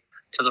swinging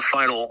to the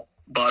final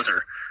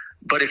buzzer.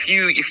 But if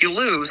you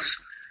lose,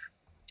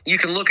 you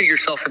can look at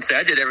yourself and say,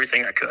 "I did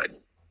everything I could,"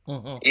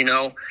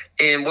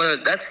 And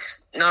that's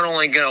not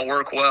only going to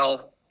work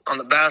well on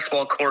the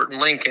basketball court in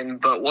Lincoln,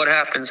 but what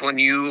happens when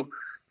you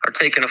are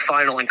taking a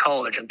final in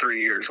college in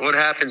 3 years? What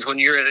happens when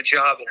you're at a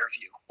job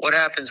interview? What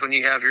happens when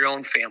you have your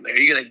own family? Are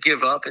you going to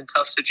give up in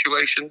tough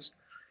situations?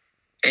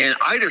 And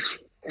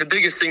the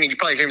biggest thing, and you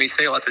probably hear me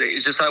say a lot today,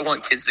 is just I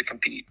want kids to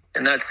compete,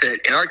 and that's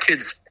it. And our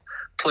kids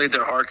played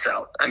their hearts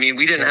out. I mean,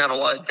 we didn't have a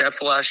lot of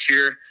depth last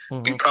year.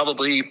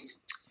 Mm-hmm.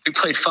 We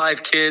played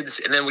 5 kids,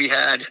 and then we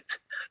had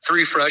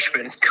 3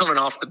 freshmen coming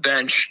off the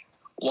bench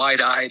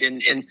wide-eyed.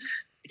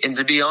 And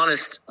to be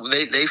honest,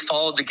 they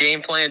followed the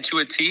game plan to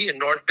a T, and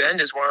North Bend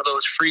is one of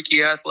those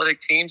freaky athletic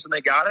teams, and they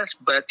got us.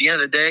 But at the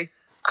end of the day,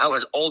 I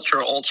was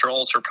ultra, ultra,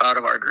 ultra proud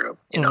of our group,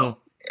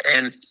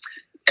 and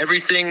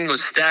everything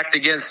was stacked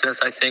against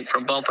us, I think,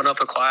 from bumping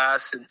up a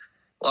class. And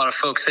a lot of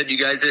folks said you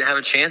guys didn't have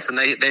a chance, and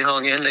they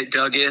hung in, they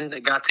dug in,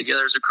 they got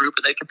together as a group,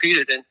 and they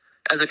competed. And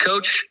as a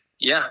coach,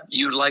 yeah,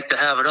 you'd like to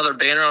have another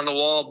banner on the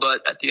wall,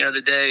 but at the end of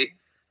the day,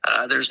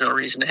 there's no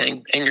reason to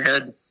hang your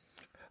head.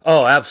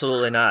 Oh,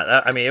 absolutely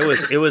not. I mean,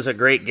 it was a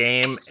great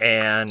game,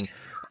 and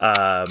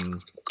I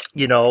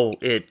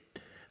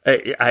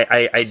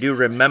do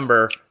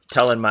remember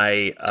telling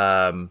my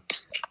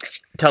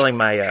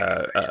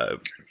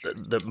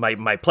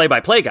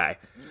play-by-play guy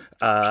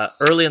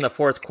early in the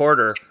fourth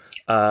quarter.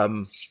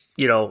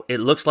 It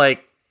looks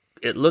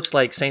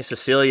like St.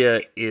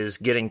 Cecilia is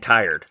getting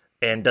tired,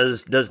 And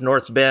does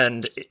North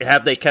Bend,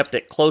 have they kept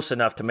it close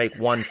enough to make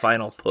one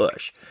final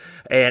push?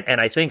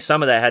 And I think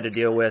some of that had to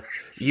deal with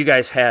you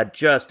guys had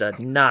just a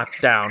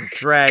knockdown,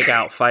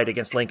 drag-out fight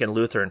against Lincoln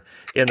Lutheran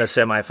in the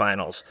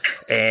semifinals.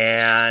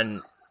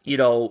 And,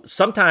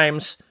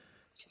 sometimes,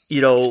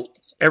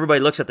 everybody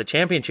looks at the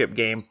championship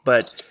game,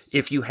 but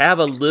if you have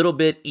a little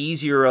bit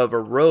easier of a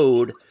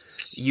road,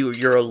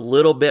 you're a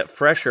little bit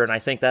fresher, and I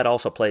think that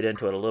also played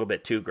into it a little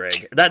bit too,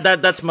 Greg.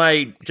 That's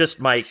my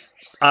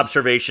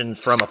observations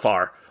from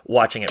afar,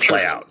 watching it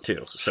play out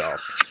too. So,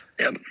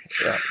 Yep.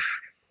 Yeah.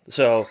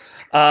 So,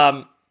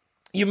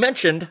 you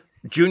mentioned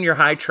junior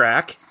high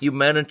track. You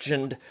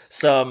mentioned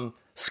some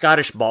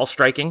Scottish ball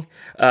striking.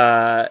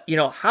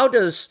 How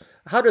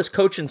does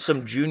coaching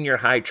some junior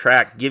high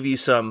track give you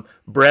some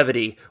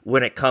brevity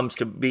when it comes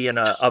to being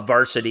a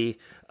varsity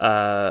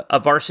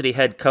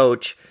head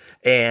coach?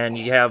 And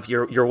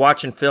you're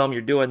watching film,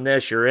 you're doing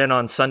this, you're in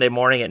on Sunday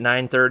morning at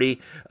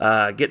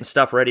 9:30, getting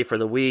stuff ready for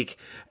the week.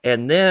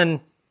 And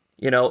then,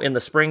 in the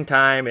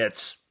springtime,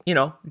 it's,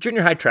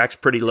 junior high track's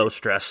pretty low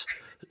stress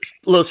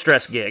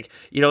gig,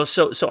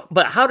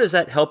 but how does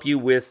that help you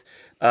with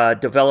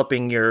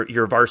developing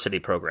your varsity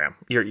program,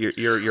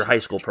 your high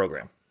school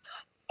program?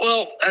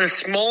 Well, at a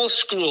small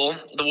school,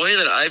 the way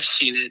that I've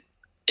seen it,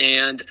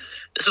 and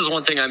this is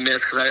one thing I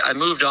missed because I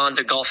moved on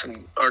to golf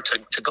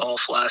to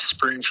golf last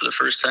spring for the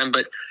first time,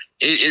 but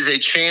it is a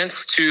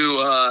chance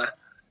to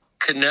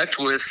connect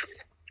with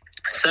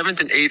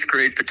 7th and 8th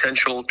grade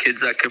potential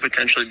kids that could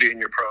potentially be in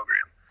your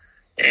program.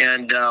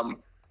 And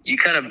you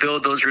kind of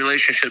build those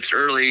relationships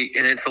early,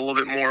 and it's a little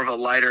bit more of a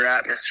lighter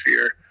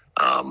atmosphere.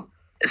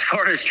 As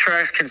far as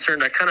track's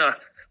concerned,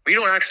 we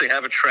don't actually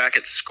have a track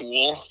at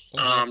school.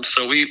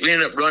 So we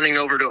ended up running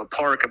over to a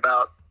park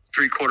about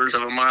 3/4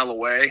 of a mile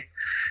away.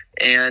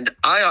 And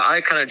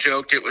I kind of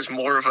joked it was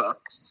more of a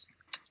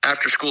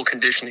after-school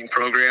conditioning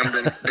program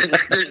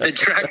than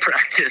track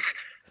practice.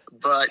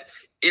 But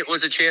it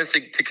was a chance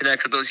to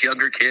connect with those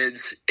younger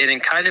kids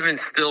and kind of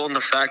instill in the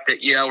fact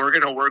that, yeah, we're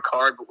going to work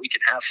hard, but we can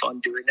have fun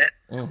doing it.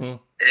 Mm-hmm.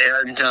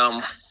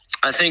 And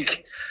I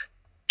think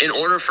in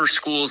order for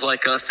schools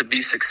like us to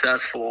be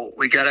successful,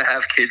 we got to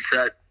have kids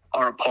that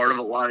are a part of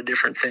a lot of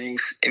different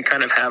things and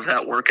kind of have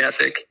that work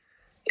ethic.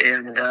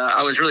 And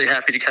I was really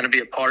happy to kind of be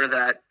a part of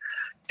that.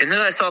 And then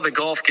I saw the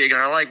golf gig,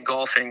 and I like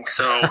golfing,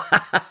 so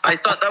I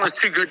thought that was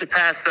too good to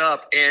pass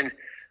up. And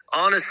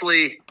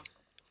honestly,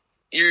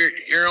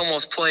 you're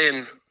almost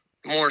playing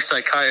more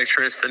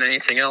psychiatrist than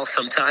anything else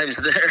sometimes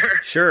there.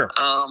 Sure.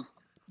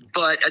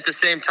 But at the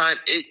same time,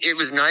 it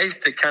was nice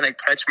to kind of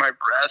catch my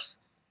breath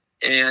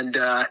and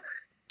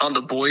on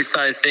the boys'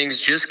 side of things,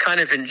 just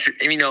kind of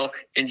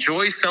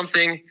enjoy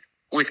something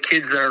with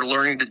kids that are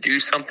learning to do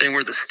something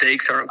where the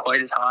stakes aren't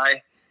quite as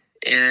high.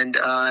 And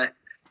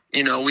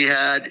we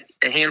had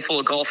a handful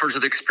of golfers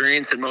with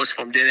experience, and most of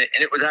them didn't.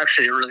 And it was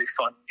actually a really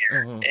fun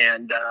year. Mm-hmm.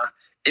 And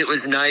it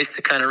was nice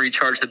to kind of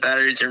recharge the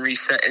batteries and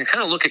reset and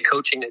kind of look at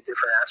coaching in a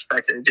different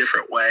aspect, in a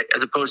different way,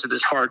 as opposed to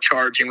this hard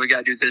charging. We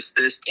got to do this,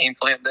 game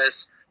plan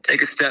this,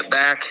 take a step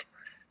back,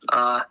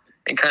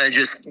 and kind of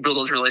just build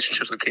those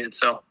relationships with kids.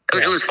 So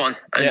it was fun.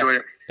 I enjoyed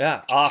it.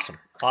 Yeah,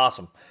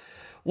 awesome.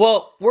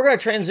 Well, we're going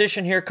to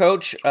transition here,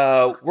 Coach.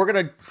 We're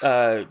going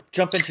to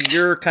jump into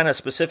your kind of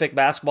specific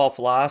basketball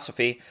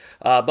philosophy.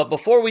 But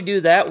before we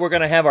do that, we're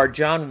going to have our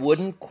John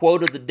Wooden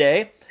quote of the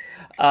day.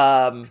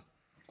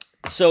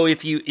 So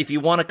if you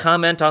want to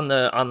comment on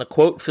the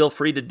quote, feel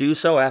free to do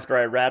so after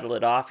I rattle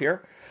it off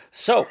here.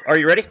 So, are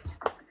you ready?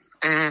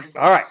 Mm-hmm.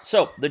 All right.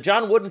 So the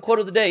John Wooden quote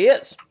of the day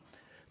is: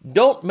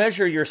 "Don't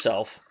measure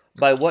yourself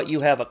by what you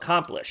have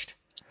accomplished,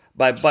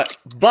 but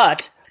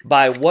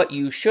by what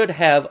you should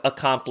have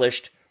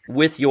accomplished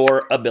with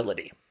your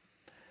ability."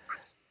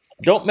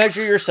 Don't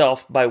measure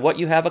yourself by what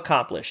you have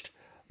accomplished,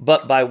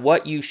 but by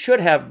what you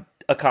should have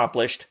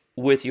accomplished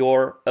with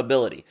your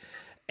ability.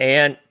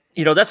 And,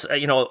 that's,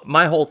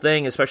 my whole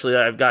thing, especially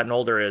that I've gotten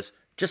older, is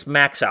just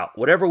max out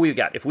whatever we've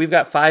got. If we've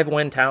got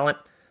 5-win talent,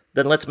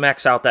 then let's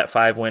max out that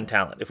 5-win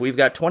talent. If we've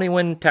got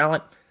 20-win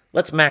talent,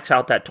 let's max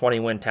out that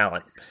 20-win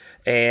talent.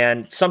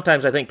 And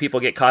sometimes I think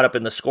people get caught up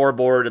in the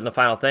scoreboard and the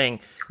final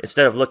thing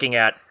instead of looking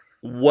at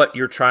what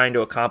you're trying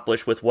to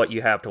accomplish with what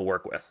you have to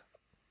work with.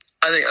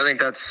 I think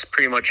that's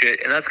pretty much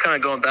it. And that's kind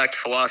of going back to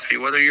philosophy.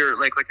 Whether you're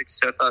like you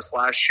said with us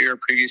last year,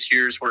 previous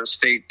years, we're a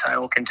state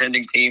title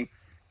contending team.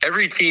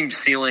 Every team's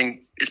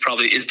ceiling is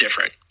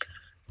different.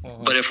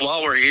 Mm-hmm. But if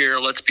while we're here,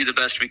 let's be the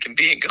best we can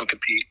be and go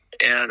compete.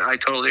 And I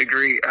totally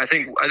agree. I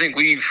think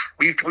we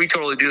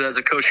totally do that as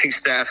a coaching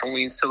staff, and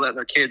we instill that in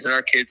our kids, and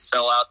our kids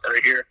sell out that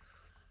are here.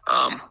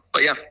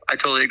 But yeah, I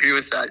totally agree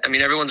with that. I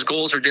mean, everyone's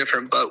goals are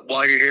different, but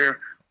while you're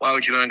here, why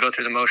would you want to go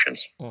through the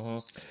motions? Mm-hmm.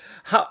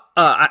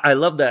 I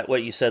love that,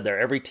 what you said there.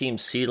 Every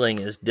team's ceiling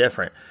is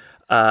different.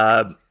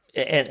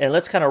 And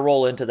let's kind of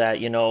roll into that,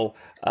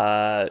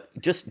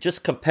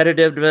 just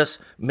competitiveness,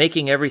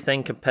 making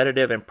everything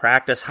competitive in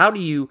practice. How do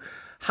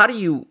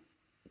you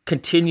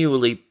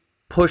continually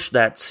push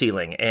that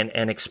ceiling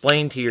and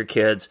explain to your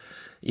kids,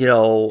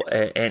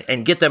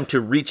 and get them to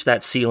reach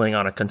that ceiling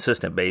on a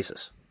consistent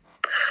basis?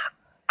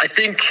 I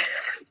think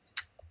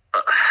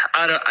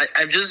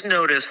I've just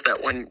noticed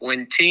that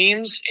when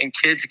teams and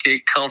kids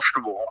get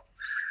comfortable,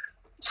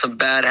 some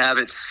bad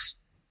habits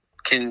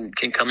can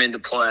come into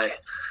play.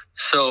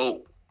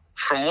 So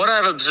from what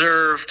I've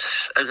observed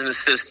as an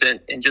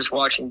assistant and just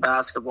watching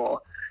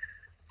basketball,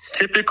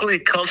 typically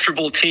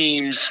comfortable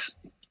teams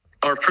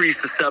are pretty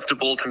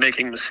susceptible to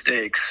making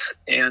mistakes.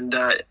 And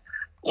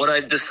what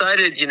I've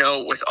decided,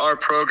 with our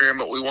program,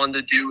 what we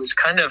wanted to do is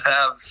kind of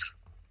have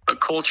a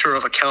culture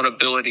of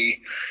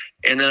accountability.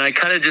 And then I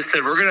kind of just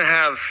said, we're going to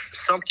have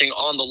something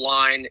on the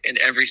line in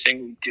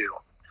everything we do.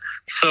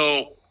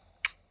 So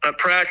at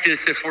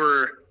practice, if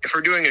we're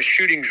doing a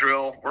shooting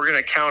drill, we're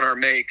going to count our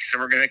makes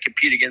and we're going to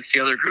compete against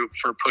the other group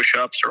for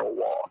push-ups or a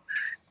wall.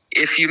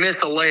 If you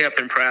miss a layup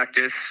in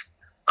practice,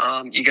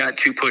 you got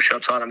 2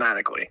 push-ups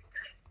automatically.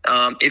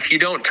 If you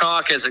don't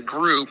talk as a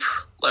group,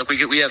 like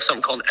we have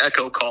something called an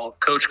echo call.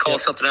 Coach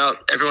calls something out,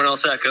 everyone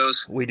else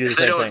echoes. We do the if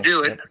same they don't thing.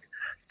 do it,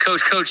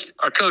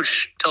 our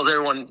coach tells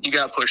everyone you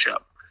got to push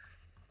up.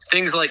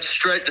 Things like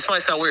this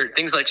might sound weird.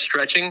 Things like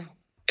stretching,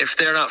 if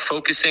they're not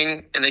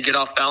focusing and they get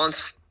off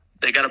balance,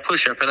 they got to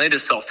push up and they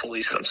just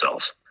self-police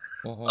themselves.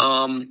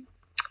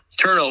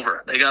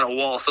 Turnover, they got a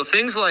wall. So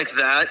things like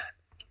that,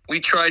 we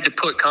tried to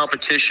put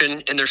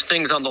competition and there's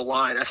things on the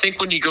line. I think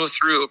when you go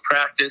through a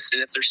practice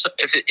and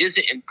if it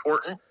isn't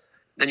important,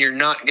 then you're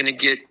not going to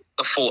get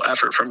a full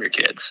effort from your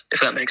kids, if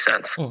that makes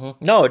sense.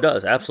 No, it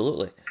does.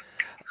 Absolutely.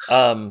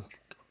 One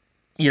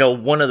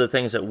of the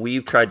things that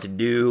we've tried to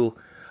do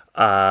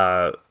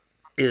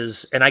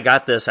is, and I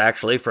got this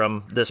actually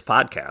from this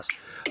podcast,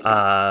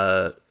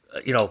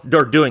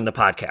 they're doing the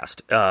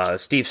podcast.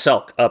 Steve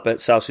Selk up at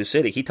South Sioux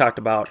City, he talked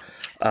about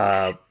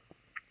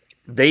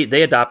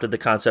they adopted the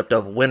concept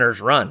of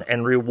winners run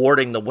and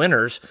rewarding the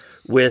winners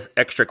with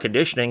extra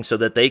conditioning so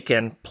that they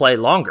can play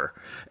longer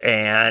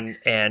and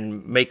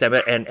make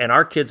that. And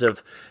our kids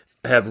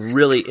have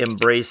really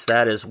embraced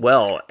that as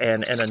well.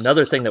 And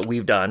another thing that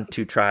we've done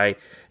to try.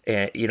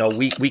 And,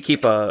 we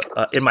keep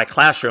in my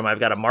classroom,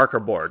 I've got a marker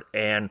board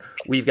and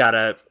we've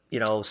got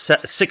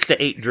 6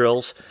 to 8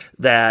 drills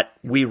that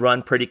we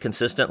run pretty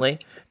consistently.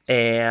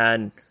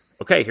 And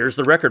okay, here's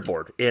the record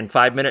board. In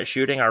 5-minute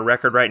shooting, our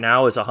record right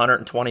now is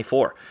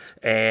 124.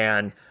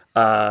 And,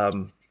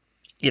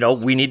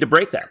 we need to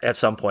break that at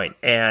some point.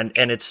 And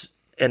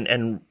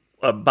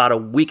about a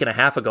week and a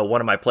half ago,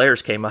 one of my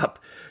players came up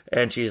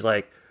and she's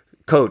like,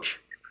 Coach,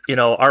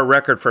 our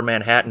record for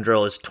Manhattan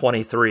drill is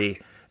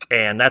 23.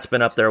 And that's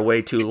been up there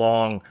way too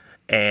long,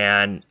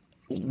 and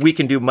we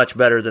can do much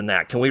better than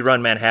that. Can we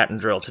run Manhattan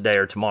drill today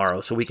or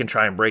tomorrow so we can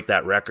try and break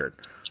that record?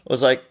 I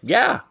was like,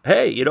 yeah,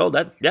 hey,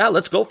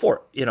 let's go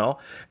for it,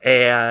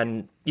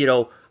 And,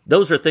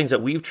 those are things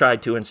that we've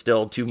tried to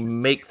instill to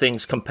make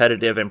things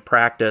competitive in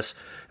practice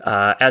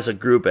as a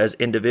group, as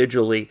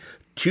individually,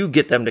 to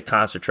get them to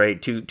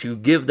concentrate, to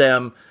give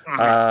them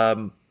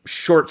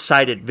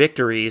short-sighted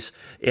victories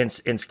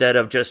instead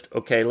of just,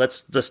 okay,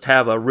 let's just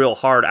have a real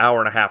hard hour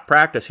and a half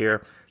practice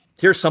here.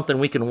 Here's something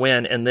we can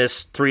win in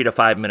this 3 to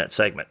 5 minute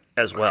segment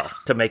as well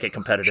to make it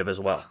competitive as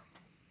well.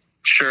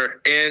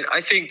 Sure. And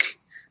I think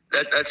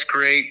that's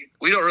great.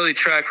 We don't really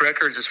track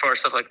records as far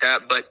as stuff like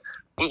that, but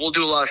we'll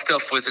do a lot of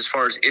stuff with as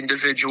far as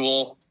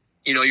individual,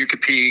 you're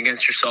competing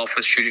against yourself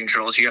with shooting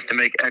drills. You have to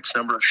make X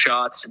number of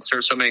shots,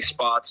 insert so many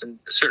spots in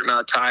a certain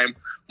amount of time.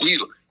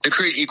 The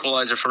great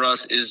equalizer for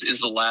us is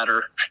the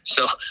ladder.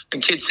 So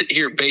when kids sit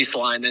here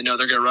baseline, they know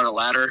they're going to run a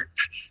ladder.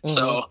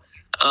 So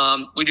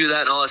we do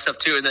that and all that stuff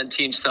too. And then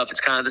team stuff, it's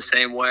kind of the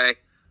same way.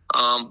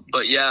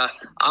 But yeah,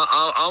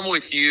 I'm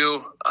with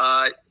you.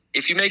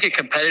 If you make it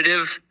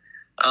competitive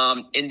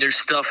and there's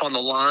stuff on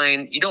the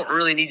line, you don't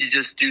really need to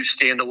just do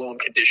standalone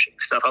conditioning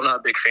stuff. I'm not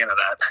a big fan of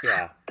that.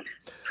 Yeah.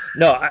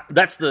 No,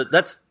 that's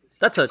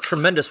a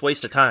tremendous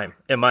waste of time,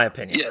 in my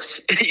opinion.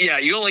 Yes. Yeah,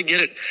 you only get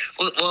it.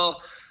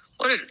 Well,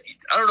 I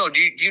don't know. Do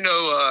you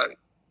know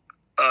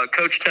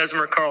Coach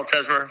Tesmer, Carl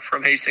Tesmer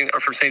from Hastings or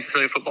from St.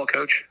 Cecilia football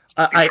coach?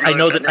 I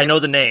know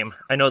the name.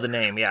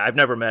 Yeah, I've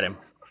never met him.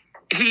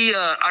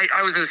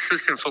 I was an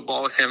assistant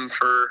football with him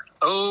for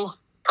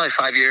probably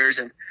 5 years,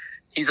 and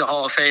he's a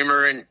Hall of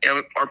Famer. And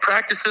our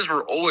practices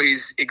were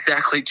always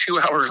exactly 2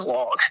 hours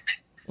long.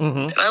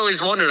 And I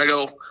always wondered.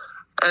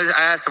 I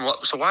asked him,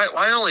 so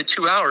why only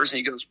 2 hours? And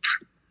he goes,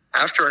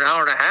 after an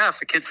hour and a half,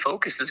 the kid's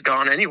focus is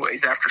gone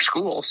anyways after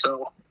school.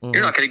 So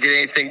you're not going to get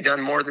anything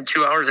done more than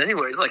 2 hours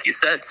anyways, like you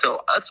said.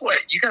 So that's why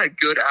you got a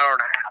good hour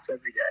and a half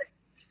every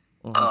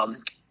day.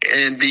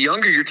 And the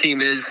younger your team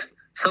is,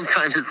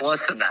 sometimes it's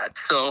less than that.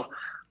 So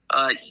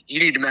you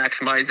need to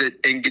maximize it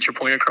and get your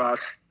point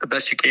across the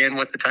best you can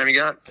with the time you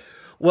got.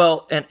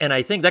 Well, and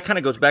I think that kind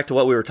of goes back to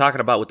what we were talking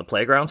about with the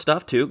playground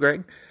stuff too,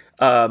 Greg.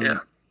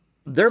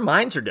 Their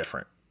minds are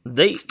different.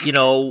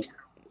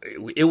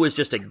 It was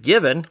just a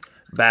given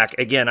back.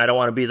 Again, I don't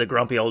want to be the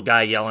grumpy old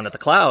guy yelling at the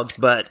clouds,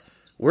 but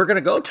we're going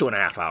to go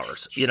 2.5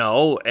 hours,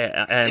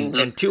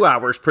 and 2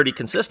 hours pretty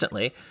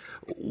consistently.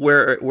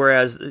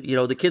 Whereas,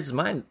 the kids'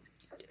 mind,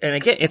 and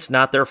again, it's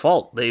not their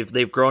fault.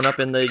 They've grown up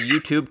in the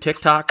YouTube,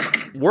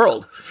 TikTok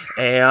world,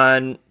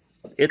 and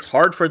it's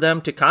hard for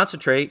them to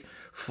concentrate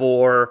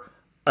for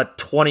a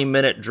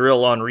 20-minute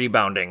drill on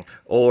rebounding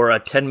or a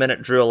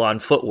 10-minute drill on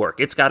footwork.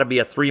 It's got to be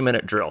a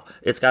 3-minute drill.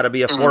 It's got to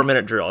be a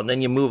 4-minute drill, and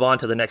then you move on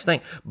to the next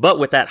thing. But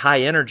with that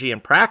high energy in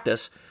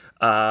practice,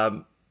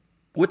 then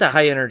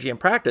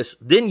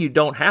you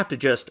don't have to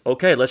just,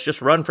 okay, let's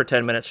just run for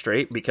 10 minutes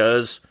straight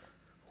because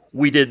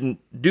we didn't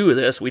do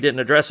this. We didn't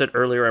address it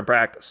earlier in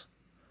practice.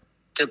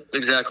 Yep,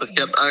 exactly.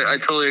 Yep, I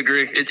totally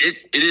agree.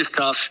 It is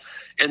tough.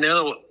 And the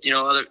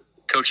other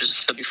coaches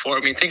have said before, I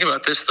mean, think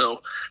about this,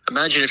 though.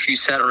 Imagine if you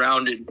sat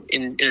around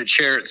in a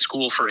chair at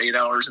school for 8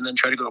 hours and then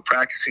try to go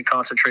practice and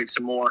concentrate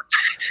some more.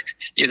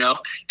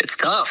 It's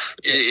tough.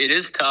 It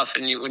is tough.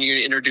 And when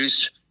you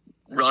introduce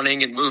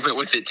running and movement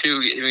with it,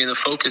 too, I mean, the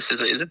focus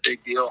is a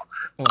big deal.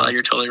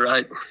 You're totally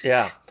right.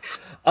 Yeah.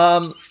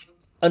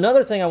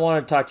 Another thing I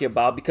wanted to talk to you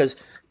about, because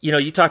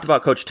you talked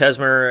about Coach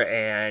Tesmer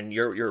and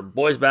your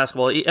boys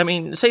basketball. I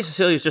mean, St.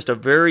 Cecilia is just a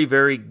very,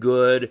 very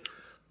good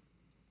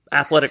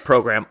athletic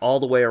program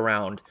all the way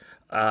around.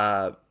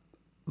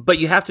 But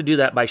you have to do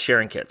that by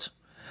sharing kids.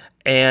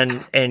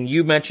 And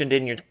you mentioned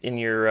in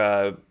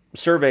your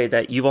survey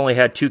that you've only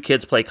had 2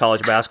 kids play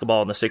college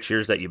basketball in the 6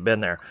 years that you've been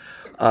there.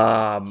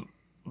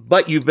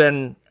 But you've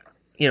been,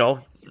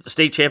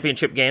 state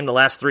championship game the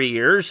last 3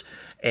 years,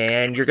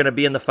 and you're going to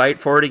be in the fight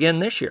for it again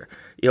this year.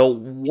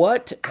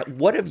 What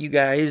have you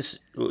guys,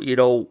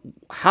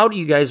 how do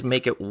you guys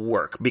make it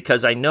work?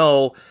 Because I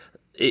know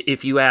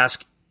if you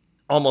ask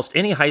almost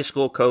any high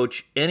school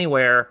coach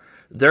anywhere,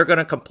 they're going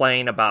to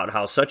complain about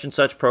how such and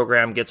such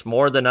program gets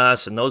more than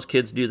us, and those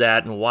kids do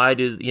that, and why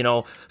do,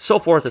 so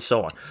forth and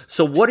so on.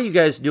 So what are you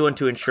guys doing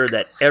to ensure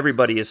that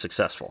everybody is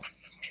successful?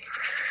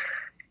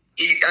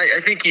 I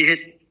think you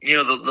hit,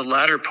 the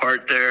latter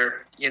part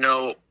there.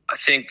 I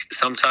think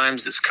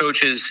sometimes as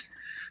coaches,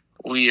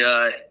 you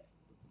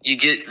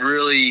get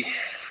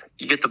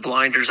the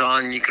blinders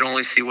on, and you can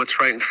only see what's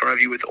right in front of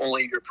you with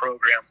only your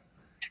program.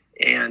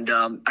 And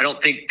I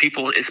don't think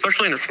people,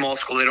 especially in a small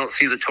school, they don't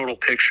see the total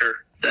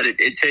picture that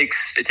it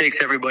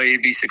takes everybody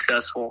to be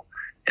successful.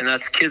 And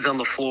that's kids on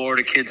the floor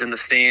to kids in the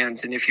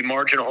stands. And if you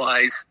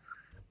marginalize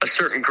a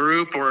certain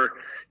group, or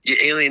you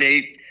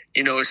alienate,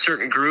 a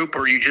certain group,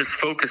 or you just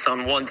focus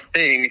on one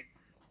thing,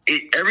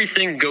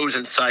 everything goes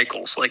in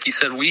cycles. Like you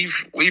said,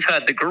 we've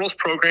had the girls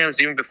programs,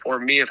 even before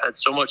me, have had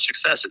so much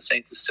success at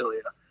St.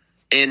 Cecilia.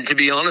 And to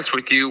be honest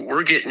with you,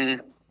 we're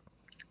getting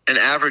an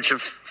average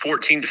of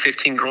 14 to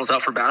 15 girls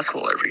out for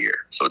basketball every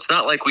year. So it's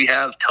not like we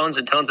have tons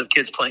and tons of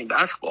kids playing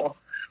basketball.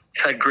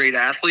 We've had great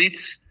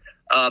athletes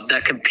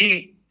that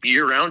compete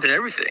year-round and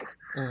everything.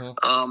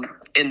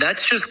 And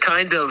that's just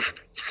kind of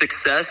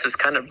success, has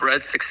kind of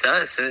bred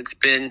success. And it's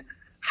been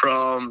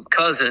from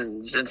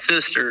cousins and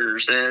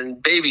sisters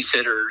and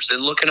babysitters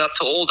and looking up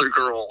to older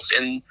girls.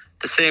 And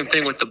the same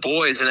thing with the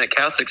boys. And at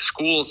Catholic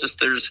schools,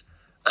 there's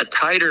a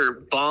tighter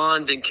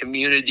bond and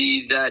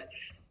community that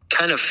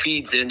kind of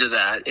feeds into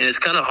that. And it's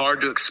kind of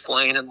hard to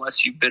explain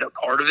unless you've been a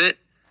part of it.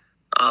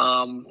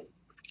 That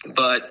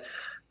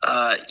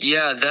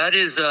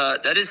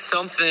is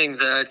something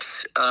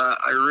that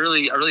I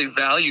really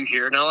value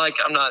here. Now,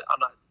 I'm not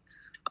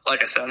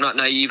like I said, I'm not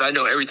naive. I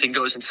know everything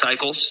goes in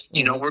cycles.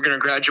 We're going to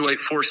graduate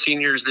 4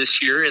 seniors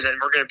this year, and then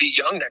we're going to be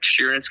young next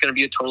year, and it's going to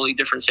be a totally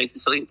different St.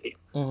 Cecilia team.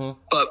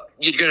 But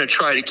you're going to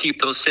try to keep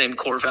those same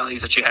core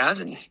values that you have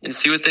and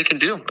see what they can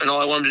do. And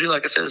all I want them to do,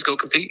 like I said, is go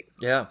compete.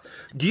 Yeah.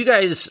 Do you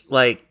guys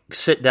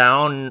sit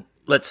down,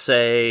 let's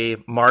say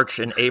March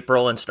and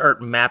April, and start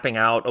mapping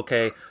out,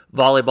 okay,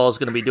 volleyball is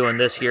going to be doing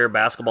this here,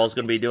 basketball is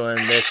going to be doing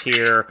this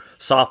here,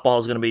 softball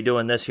is going to be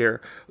doing this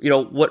here,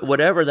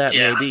 whatever that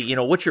may be,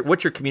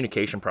 what's your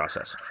communication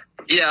process?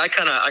 Yeah, I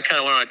kind of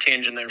went on a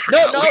tangent there.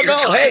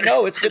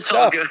 No, it's good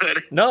stuff.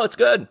 Good. No, it's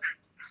good.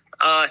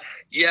 I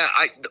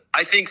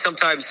think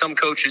sometimes some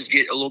coaches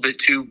get a little bit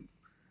too,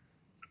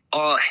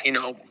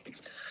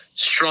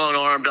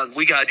 strong-armed on,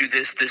 we got to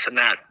do this and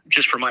that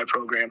just for my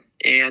program.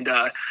 And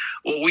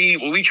what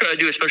we try to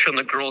do, especially on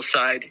the girls'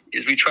 side,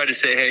 is we try to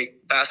say, hey,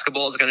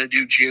 basketball is going to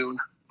do June.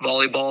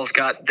 Volleyball's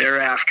got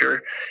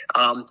thereafter.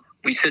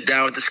 We sit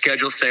down with the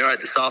schedule, say, all right,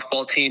 the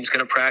softball team's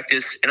going to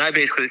practice. And I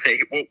basically say,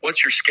 hey,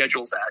 what's your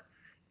schedules at?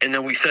 And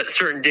then we set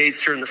certain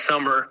dates during the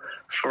summer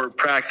for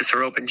practice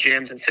or open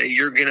gyms and say,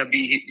 you're going to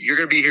be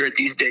here at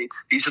these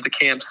dates. These are the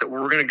camps that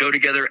we're going to go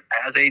together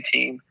as a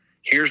team.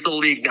 Here's the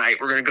league night.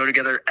 We're going to go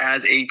together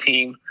as a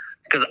team,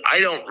 because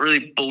I don't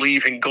really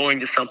believe in going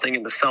to something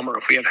in the summer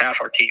if we have half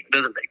our team. It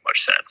doesn't make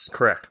much sense.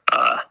 Correct.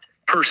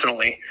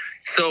 Personally.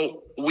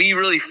 So we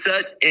really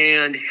set,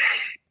 and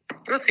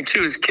the other thing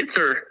too is kids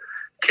are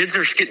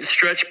getting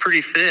stretched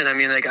pretty thin. I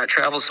mean, they got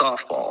travel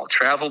softball,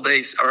 travel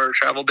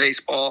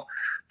baseball,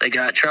 they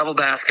got travel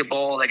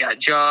basketball, they got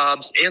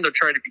jobs, and they're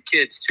trying to be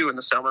kids too in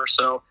the summer.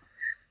 So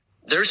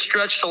they're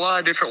stretched a lot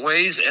of different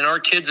ways, and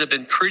our kids have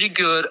been pretty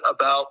good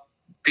about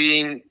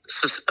being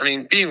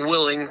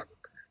willing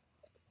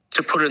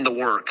to put in the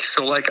work.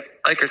 So like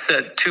I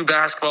said, 2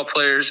 basketball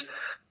players,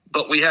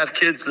 but we have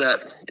kids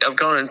that have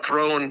gone and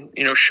thrown,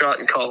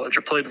 shot in college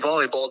or played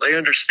volleyball. They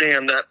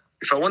understand that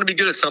if I want to be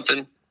good at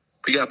something,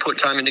 We got to put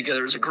time in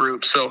together as a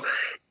group. So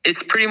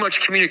it's pretty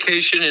much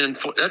communication, and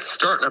that's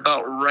starting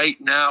about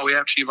right now. We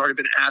actually have already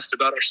been asked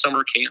about our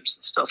summer camps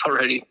and stuff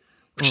already,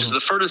 which is the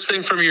furthest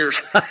thing from your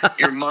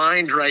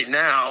mind right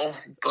now.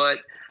 But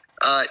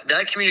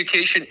that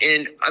communication,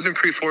 and I've been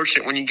pretty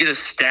fortunate when you get a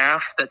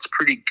staff that's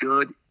pretty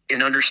good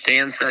and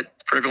understands that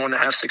for everyone to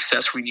have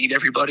success, we need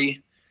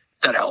everybody.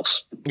 That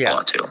helps a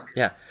lot too.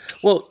 Yeah.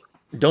 Well,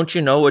 don't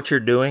you know what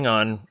you're doing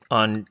on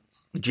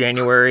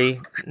January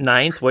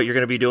 9th, what you're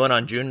going to be doing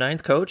on June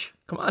 9th, Coach?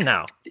 Come on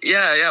now.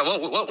 Yeah.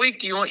 What week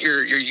do you want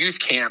your youth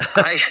camp?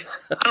 I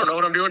don't know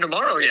what I'm doing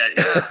tomorrow yet.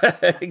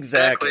 Yeah.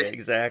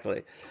 Exactly.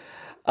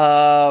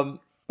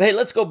 Hey,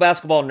 let's go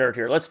basketball nerd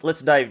here.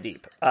 Let's dive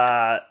deep.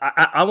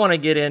 I want to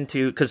get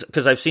into,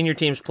 because I've seen your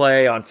teams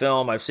play on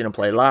film. I've seen them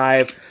play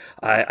live.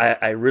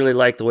 I really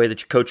like the way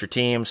that you coach your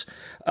teams.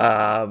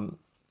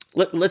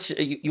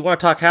 You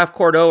want to talk half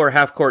court O or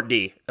half court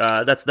D?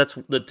 That's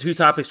the two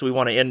topics we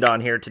want to end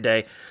on here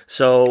today.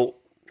 So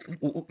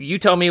you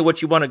tell me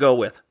what you want to go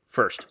with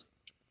first.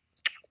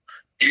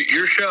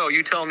 Your show,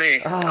 you tell me.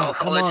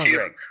 I'll let you.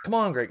 Greg. Come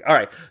on, Greg. All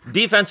right.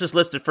 Defense is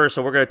listed first,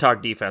 so we're going to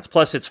talk defense.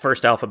 Plus, it's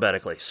first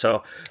alphabetically.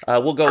 So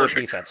we'll go with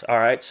defense. All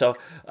right. So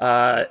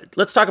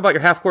let's talk about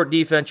your half-court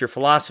defense, your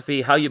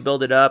philosophy, how you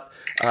build it up,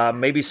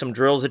 maybe some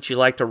drills that you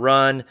like to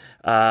run,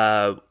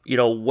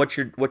 what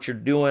you're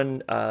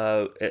doing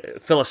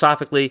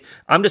philosophically.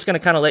 I'm just going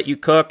to kind of let you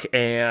cook,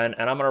 and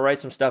I'm going to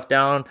write some stuff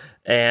down,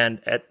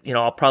 and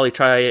I'll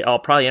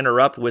probably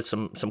interrupt with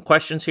some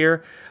questions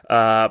here.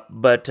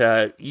 But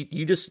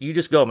you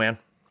just go, man.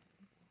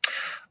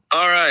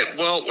 All right.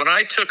 Well, when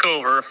I took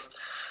over,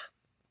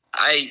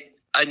 I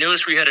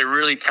noticed we had a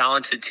really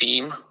talented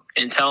team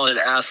and talented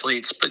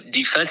athletes, but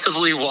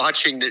defensively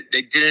watching that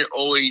they didn't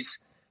always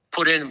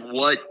put in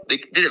they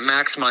didn't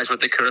maximize what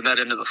they could on that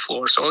end of the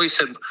floor. So I always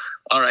said,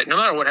 all right, no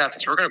matter what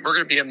happens, we're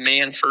gonna be a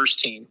man first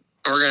team.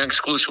 And we're gonna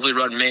exclusively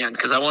run man,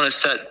 because I want to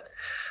set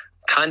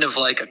kind of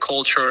like a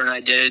culture and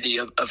identity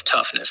of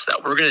toughness,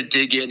 that we're gonna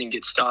dig in and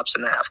get stops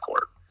in the half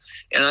court.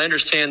 And I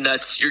understand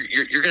that's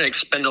you're going to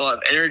expend a lot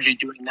of energy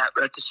doing that,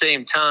 but at the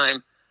same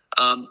time,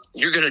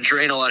 you're going to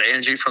drain a lot of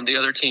energy from the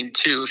other team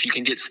too. If you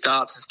can get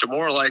stops, it's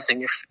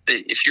demoralizing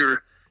if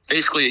you're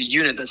basically a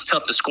unit that's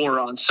tough to score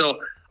on. So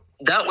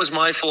that was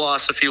my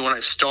philosophy when I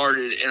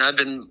started, and I've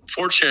been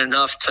fortunate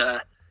enough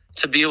to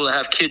be able to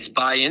have kids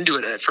buy into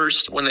it. At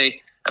first,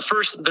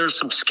 there's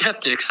some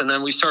skeptics, and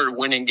then we started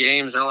winning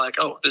games, and they're like,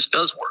 "Oh, this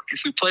does work.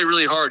 If we play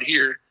really hard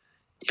here,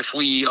 if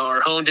we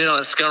are honed in on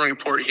a scouting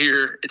report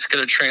here, it's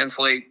going to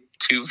translate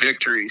to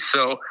victory."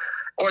 So,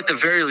 or at the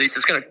very least,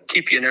 it's going to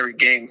keep you in every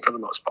game for the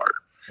most part.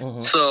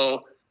 Mm-hmm.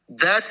 So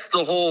that's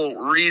the whole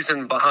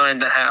reason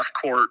behind the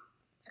half-court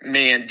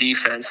man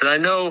defense. And I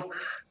know,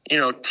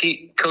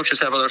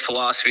 coaches have other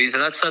philosophies,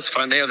 and that's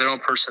fine. They have their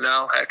own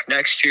personnel. Heck,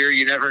 next year,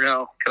 you never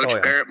know.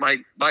 Coach Barrett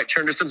might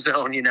turn to some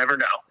zone. You never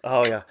know.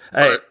 Oh, yeah.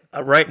 Hey,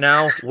 right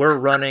now, we're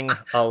running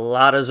a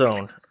lot of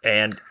zone,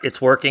 and it's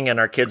working,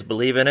 and our kids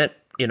believe in it.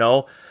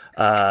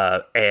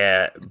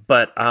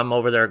 But I'm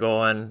over there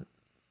going,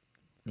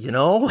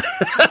 there's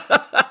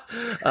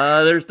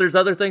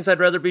other things I'd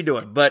rather be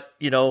doing, but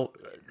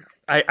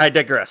I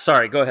digress.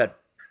 Sorry, go ahead.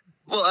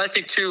 Well, I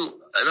think too,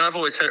 and I've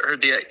always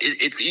heard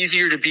it's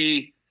easier to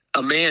be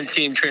a man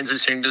team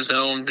transitioning to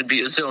zone than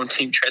be a zone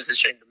team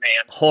transitioning to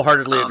man.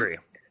 Wholeheartedly agree.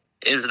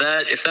 If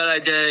that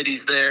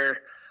identity's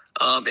there,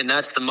 and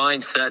that's the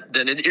mindset,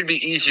 then it'd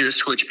be easier to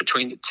switch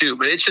between the two.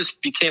 But it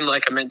just became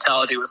like a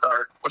mentality with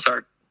our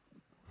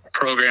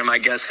program, I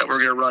guess, that we're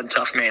going to run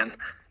tough man,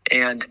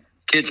 and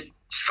kids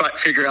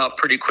figure out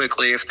pretty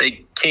quickly if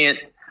they can't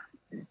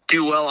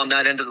do well on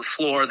that end of the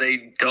floor,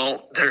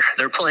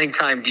 their playing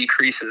time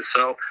decreases.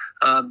 So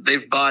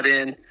they've bought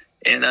in,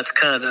 and that's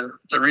kind of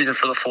the reason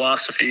for the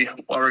philosophy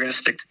why we're going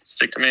to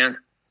stick to man.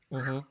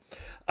 Mm-hmm.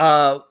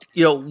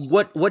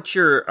 What's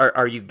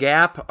are you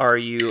gap? Are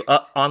you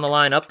on the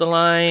line, up the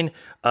line?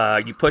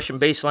 You pushing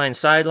baseline,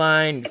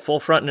 sideline, full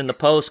fronting in the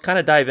post? Kind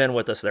of dive in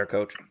with us there,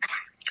 Coach.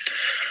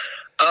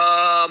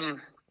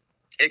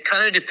 It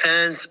kind of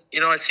depends.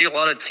 I see a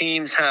lot of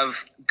teams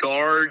have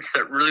guards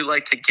that really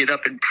like to get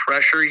up and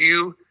pressure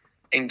you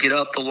and get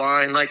up the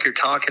line like you're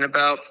talking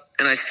about.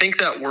 And I think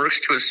that works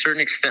to a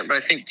certain extent, but I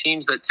think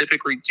teams that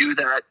typically do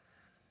that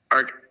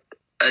are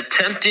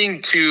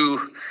attempting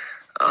to,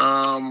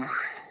 I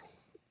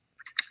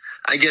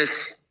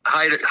guess,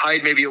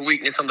 hide maybe a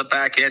weakness on the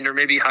back end, or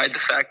maybe hide the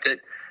fact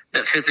that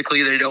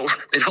physically they don't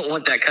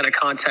want that kind of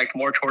contact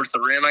more towards the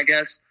rim, I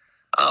guess.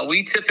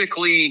 We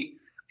typically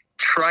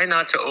try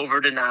not to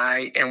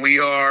over-deny, and we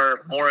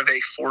are more of a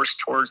force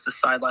towards the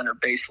sideline or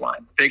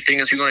baseline. Big thing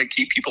is we want to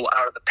keep people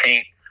out of the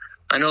paint.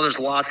 I know there's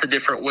lots of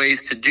different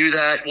ways to do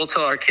that. We'll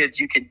tell our kids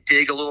you can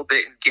dig a little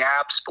bit in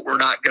gaps, but we're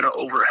not going to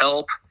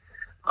overhelp.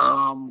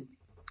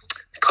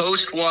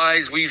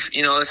 Post-wise,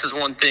 this is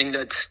one thing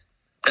that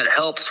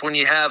helps when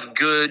you have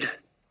good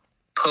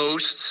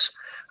posts.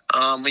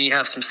 When you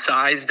have some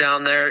size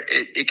down there,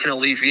 it can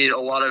alleviate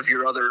a lot of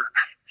your other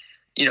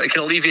it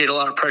can alleviate a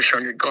lot of pressure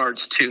on your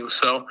guards too.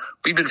 So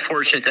we've been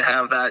fortunate to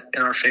have that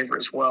in our favor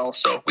as well.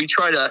 So we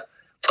try to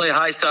play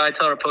high side,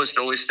 tell our opponents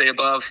to always stay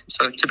above.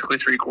 So typically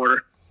 3/4.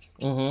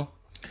 Mm-hmm.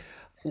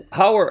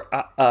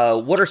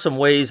 What are some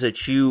ways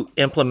that you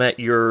implement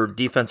your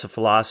defensive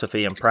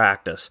philosophy in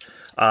practice?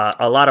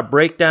 A lot of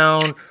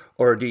breakdown,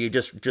 or do you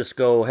just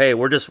go, hey,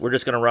 we're just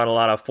going to run a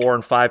lot of 4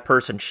 and 5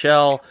 person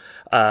shell?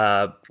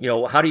 How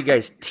do you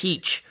guys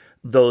teach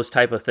those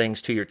type of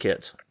things to your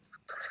kids?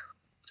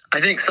 I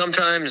think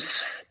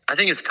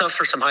it's tough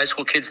for some high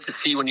school kids to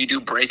see when you do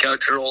breakout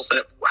drills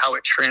how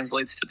it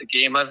translates to the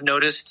game. I've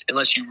noticed,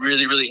 unless you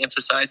really, really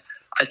emphasize.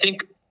 I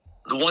think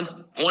the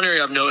one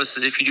area I've noticed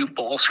is if you do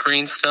ball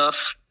screen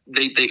stuff,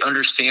 they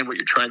understand what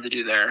you're trying to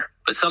do there.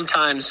 But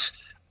sometimes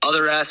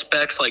other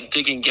aspects like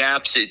digging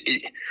gaps,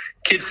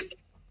 kids.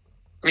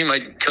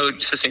 My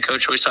assistant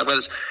coach always talk about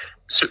this.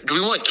 So, do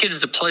we want kids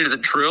to play to the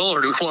drill,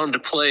 or do we want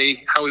them to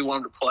play how we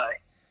want them to play?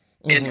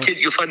 Mm-hmm. And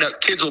you'll find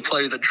out kids will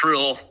play the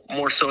drill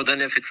more so than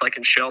if it's like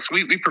in shell. So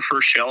we prefer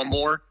shell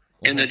more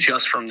and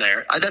adjust from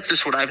there. That's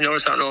just what I've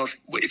noticed. I don't know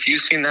if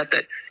you've seen that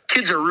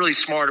kids are really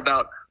smart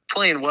about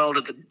playing well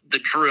to the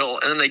drill,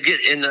 and then they get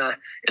in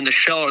the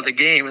shell of the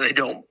game and they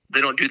don't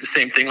do the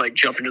same thing, like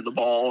jump into the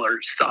ball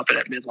or stop it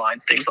at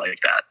midline, things like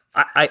that.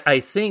 I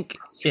think,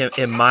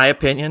 in my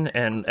opinion,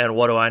 and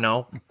what do I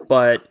know,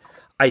 but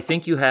I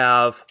think you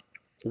have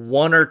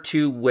 1 or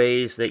 2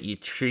 ways that you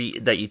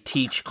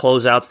teach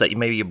closeouts, that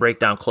maybe you break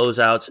down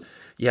closeouts.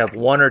 You have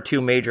 1 or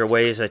 2 major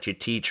ways that you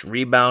teach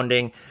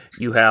rebounding.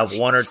 You have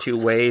 1 or 2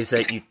 ways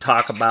that you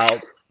talk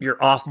about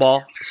your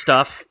off-ball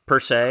stuff, per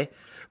se.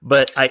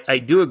 But I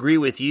do agree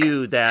with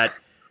you that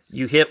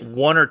you hit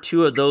 1 or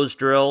 2 of those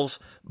drills,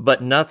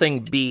 but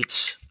nothing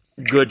beats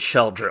good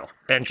shell drill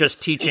and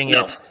just teaching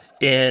it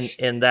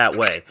in that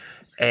way.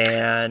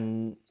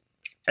 And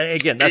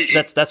again,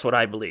 that's what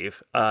I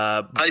believe.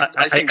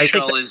 I think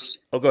shell is.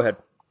 Oh, go ahead.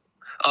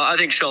 I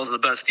think shell is the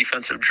best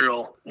defensive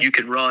drill you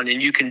can run, and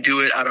you can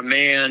do it out of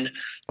man,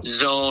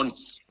 zone.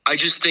 I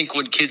just think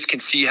when kids can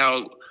see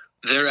how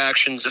their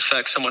actions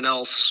affect someone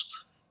else,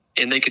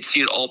 and they could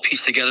see it all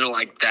pieced together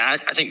like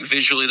that, I think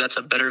visually that's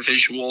a better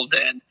visual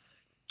than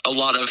a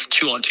lot of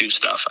 2-on-2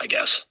 stuff, I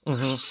guess.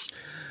 Mm-hmm.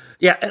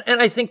 Yeah, and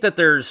I think that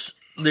there's,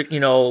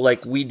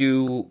 like we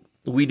do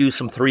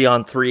some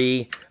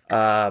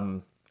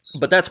 3-on-3,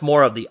 but that's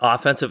more of the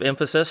offensive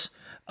emphasis,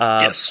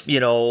 yes.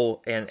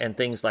 And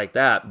things like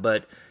that.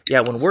 But yeah,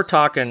 when we're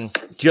talking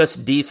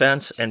just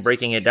defense and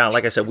breaking it down,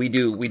 like I said, we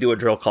do a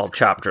drill called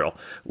chop drill.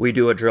 We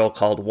do a drill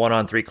called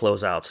 1-on-3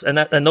 closeouts,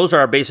 and those are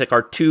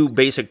our 2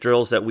 basic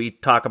drills that we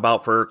talk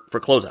about for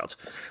closeouts.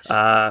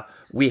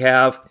 We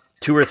have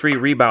 2 or 3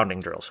 rebounding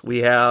drills.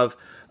 We have,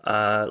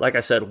 like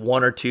I said,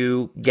 1 or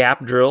 2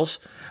 gap drills.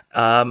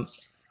 But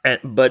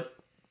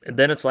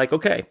then it's like,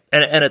 okay,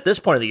 and at this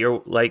point of the year,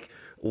 like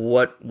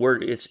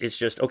it's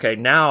just okay.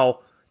 Now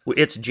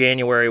it's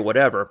January,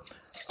 whatever.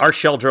 Our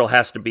shell drill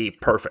has to be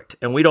perfect,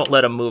 and we don't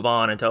let them move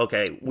on until,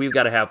 okay, we've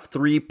got to have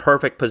 3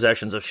 perfect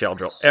possessions of shell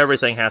drill.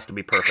 Everything has to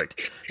be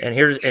perfect. And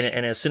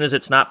as soon as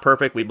it's not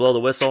perfect, we blow the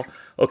whistle.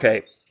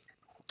 Okay,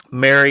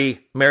 Mary,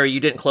 you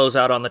didn't close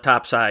out on the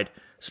top side.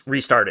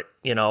 Restart it,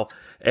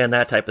 and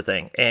that type of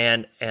thing.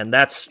 And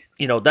that's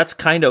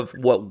kind of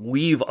what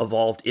we've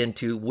evolved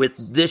into with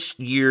this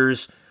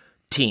year's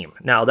team.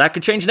 Now that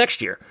could change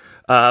next year,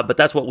 but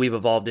that's what we've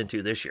evolved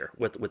into this year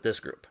with this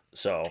group.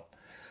 So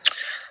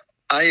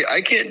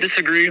I can't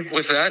disagree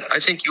with that. I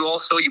think you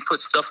put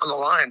stuff on the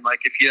line. Like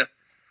if you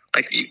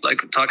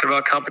like talking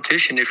about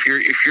competition, if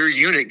your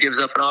unit gives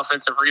up an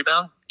offensive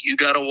rebound, you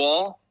got a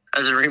wall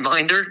as a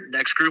reminder,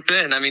 next group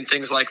in. I mean,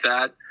 things like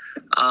that.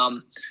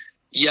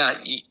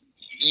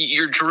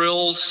 Your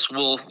drills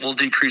will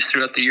decrease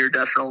throughout the year,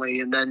 definitely.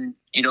 And then,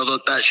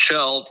 that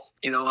shell,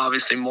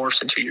 obviously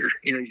morphs into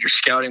your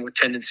scouting with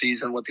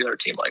tendencies and what the other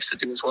team likes to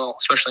do as well,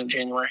 especially in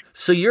January.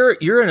 So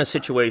you're in a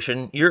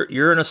situation,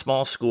 you're in a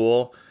small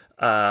school.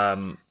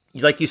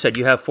 Like you said,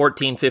 you have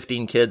 14,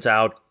 15 kids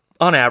out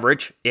on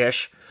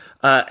average-ish.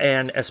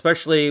 And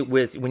especially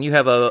when you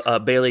have a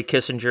Bailey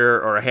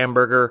Kissinger or a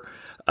Hamburger,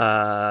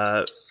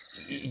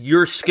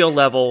 your skill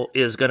level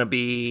is going to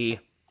be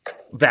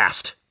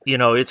vast.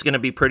 It's going to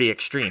be pretty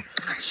extreme.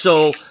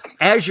 So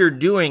as you're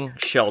doing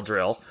shell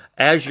drill,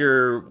 as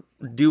you're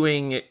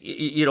doing,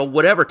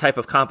 whatever type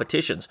of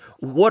competitions,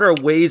 what are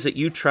ways that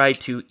you try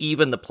to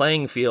even the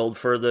playing field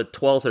for the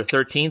 12th or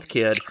 13th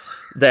kid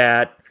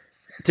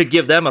to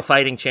give them a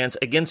fighting chance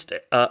against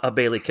a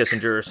Bailey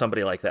Kissinger or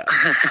somebody like that?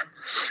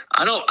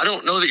 I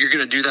don't know that you're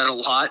going to do that a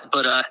lot,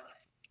 but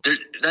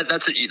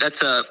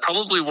that's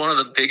probably one of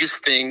the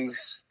biggest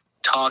things,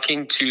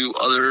 talking to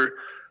other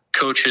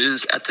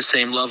coaches at the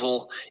same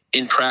level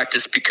in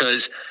practice,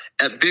 because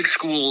at big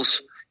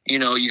schools,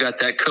 you got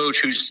that coach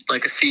who's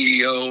like a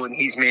CEO and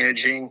he's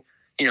managing,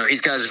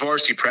 he's got his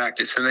varsity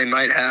practice, and they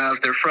might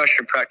have their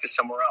freshman practice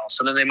somewhere else.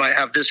 And then they might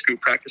have this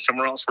group practice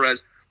somewhere else.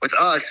 Whereas with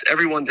us,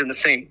 everyone's in the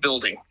same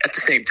building at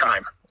the same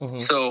time. Mm-hmm.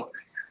 So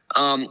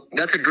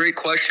that's a great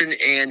question.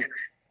 And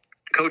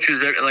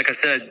coaches, like I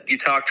said, you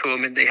talk to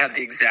them and they have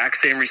the exact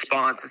same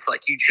response. It's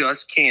like you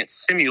just can't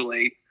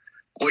simulate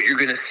what you're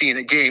going to see in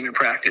a game in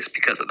practice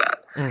because of that.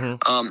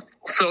 Mm-hmm.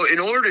 So in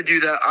order to do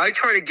that, I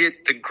try to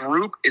get the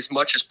group as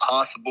much as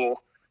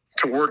possible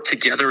to work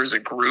together as a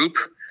group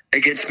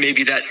against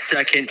maybe that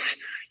second,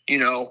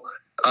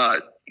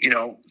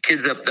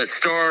 kids up that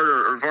start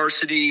or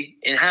varsity,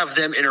 and have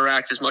them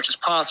interact as much as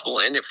possible.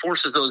 And it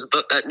forces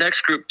that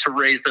next group to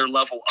raise their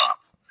level up.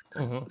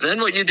 Mm-hmm. Then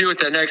what you do with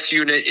that next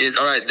unit is,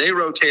 all right, they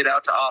rotate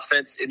out to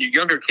offense and your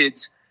younger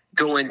kids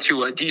go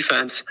into a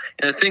defense.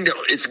 And the thing that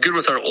it's good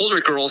with our older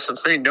girls,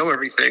 since they know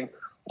everything,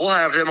 we'll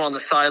have them on the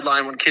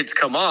sideline when kids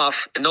come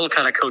off, and they'll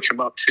kind of coach them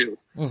up too.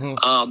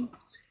 Mm-hmm.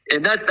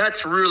 And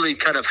that's really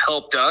kind of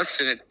helped us,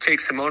 and it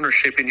takes some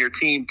ownership in your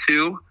team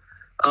too.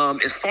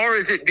 As far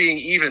as it being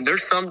even,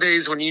 there's some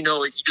days when you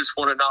just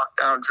want to knock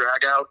down,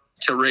 drag out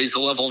to raise the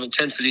level of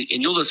intensity,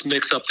 and you'll just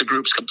mix up the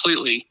groups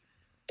completely.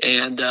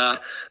 And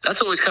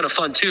that's always kind of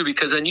fun too,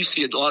 because then you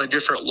see a lot of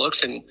different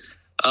looks, and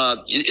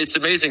it's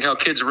amazing how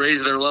kids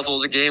raise their level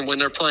of the game when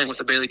they're playing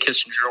with a Bailey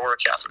Kissinger or a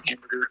Catherine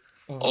Hamburger,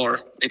 mm-hmm. or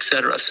et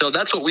cetera. So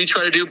that's what we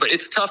try to do, but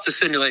it's tough to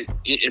simulate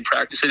in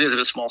practice. It is at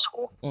a small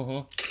school.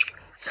 Mm-hmm.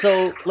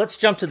 So let's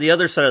jump to the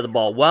other side of the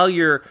ball. While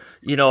you're,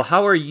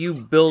 how are you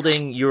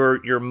building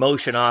your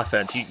motion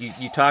offense?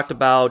 You talked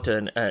about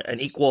an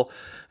equal,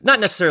 not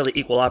necessarily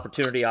equal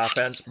opportunity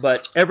offense,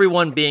 but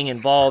everyone being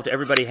involved,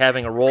 everybody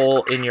having a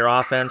role in your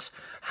offense.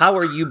 How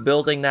are you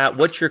building that?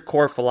 What's your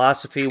core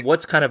philosophy?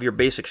 What's kind of your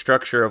basic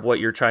structure of what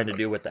you're trying to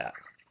do with that?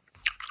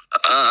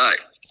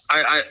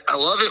 I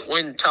love it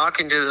when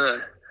talking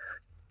to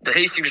the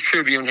Hastings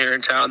Tribune here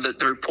in town, the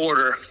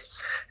reporter,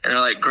 and they're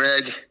like,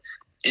 Greg,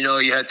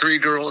 you had 3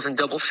 girls in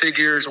double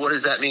figures. What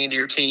does that mean to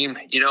your team?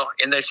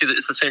 And they see that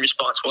it's the same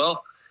response.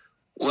 Well,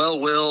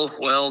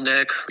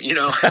 Nick,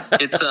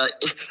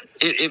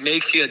 it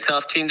makes you a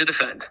tough team to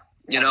defend,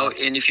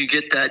 and if you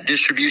get that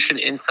distribution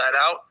inside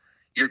out,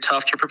 you're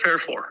tough to prepare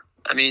for.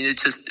 I mean,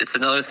 it's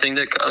another thing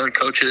that other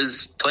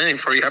coaches planning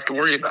for you have to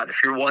worry about.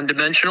 If you're one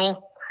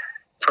dimensional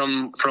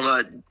from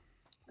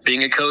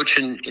being a coach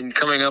and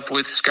coming up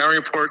with scouting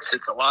reports,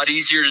 it's a lot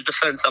easier to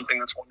defend something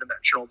that's one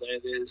dimensional than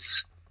it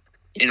is,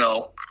 you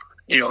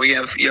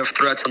have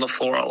threats on the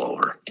floor all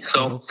over. So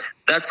mm-hmm.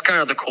 that's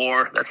kind of the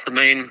core. That's the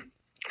main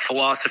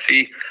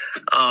philosophy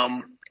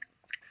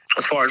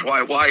as far as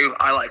why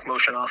I like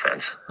motion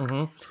offense.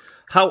 Mm-hmm.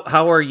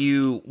 How are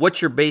you?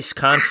 What's your base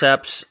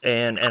concepts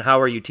and how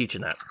are you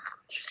teaching that?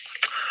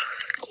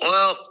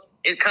 Well,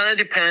 it kind of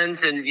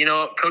depends, and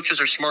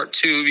coaches are smart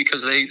too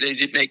because they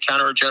did make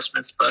counter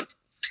adjustments. But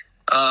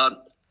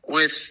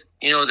with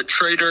the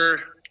Trader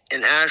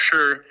and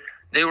Asher,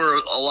 they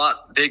were a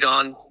lot big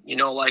on,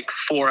 like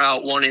 4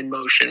 out, 1 in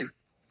motion.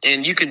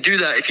 And you can do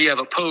that if you have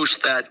a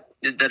post that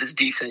is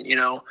decent,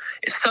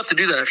 It's tough to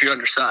do that if you're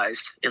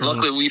undersized. And mm-hmm.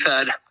 luckily we've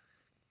had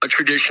a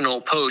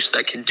traditional post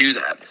that can do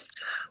that.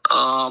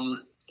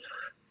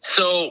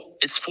 So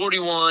it's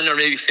 41 or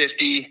maybe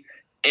 50.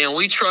 And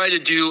we try to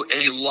do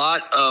a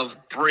lot of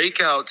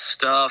breakout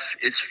stuff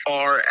as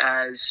far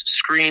as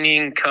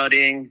screening,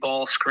 cutting,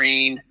 ball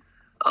screen.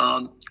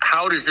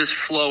 How does this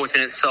flow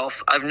within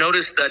itself? I've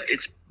noticed that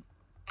it's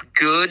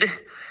good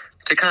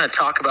to kind of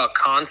talk about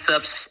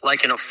concepts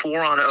like in a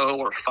 4-on-0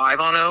 or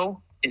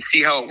 5-on-0 and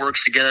see how it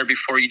works together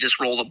before you just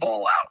roll the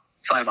ball out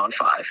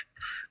 5-on-5.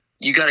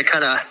 You got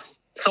to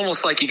it's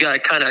almost like you got to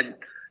kind of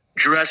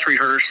dress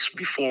rehearse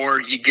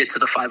before you get to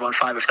the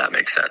 5-on-5, if that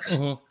makes sense.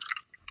 Mm-hmm.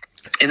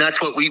 And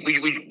that's what we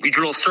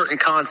drill certain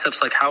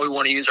concepts, like how we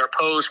want to use our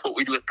post, what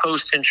we do with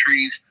post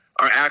entries,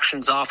 our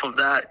actions off of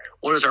that.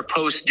 What does our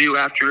post do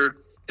after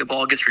the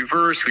ball gets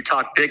reversed? We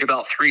talk big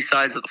about 3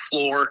 sides of the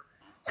floor,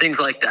 things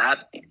like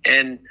that.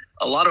 And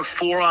a lot of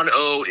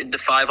 4-on-0 into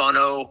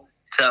 5-on-0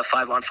 to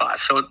 5-on-5.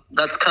 So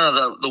that's kind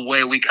of the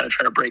way we kind of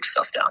try to break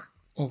stuff down.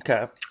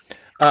 Okay.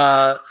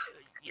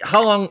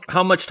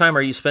 How much time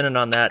are you spending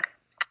on that,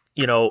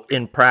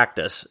 in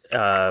practice,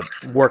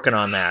 working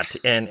on that?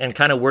 And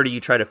kind of where do you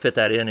try to fit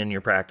that in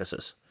your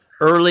practices?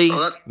 Early,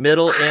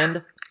 middle,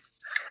 end?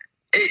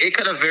 It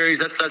kind of varies.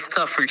 That's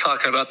tough. We're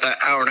talking about that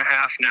hour and a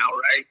half now,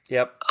 right?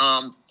 Yep.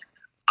 And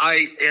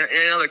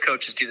other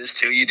coaches do this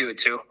too. You do it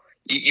too.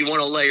 You want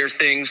to layer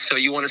things. So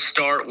you want to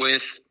start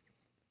with,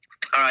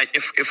 all right,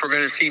 if we're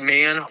going to see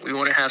man, we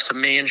want to have some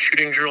man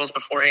shooting drills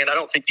beforehand. I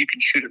don't think you can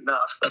shoot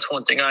enough. That's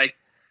one thing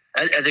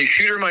as a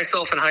shooter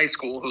myself in high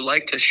school who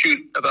liked to shoot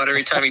about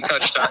every time he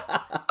touched on,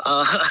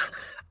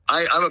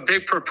 I'm a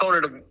big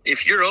proponent of,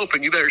 if you're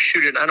open, you better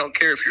shoot it. I don't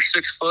care if you're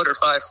 6 foot or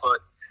 5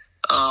 foot.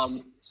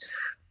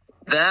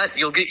 That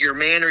you'll get your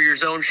man or your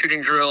zone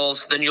shooting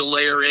drills. Then you'll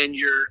layer in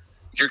your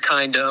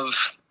kind of,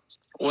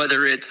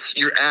 whether it's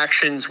your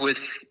actions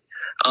with,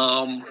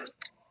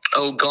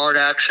 guard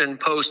action,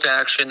 post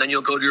action, then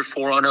you'll go to your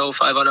 4-on-0,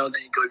 5-on-0,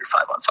 then you go to your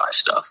 5-on-5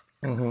 stuff.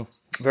 Mm-hmm.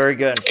 Very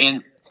good.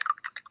 And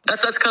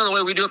that's kind of the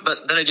way we do it.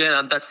 But then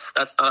again, that's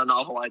not a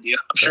novel idea.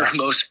 I'm sure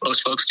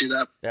most folks do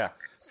that. Yeah.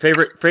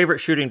 Favorite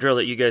shooting drill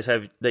that you guys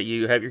have, that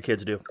you have your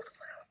kids do?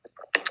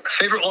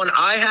 Favorite one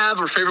I have,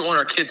 or favorite one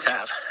our kids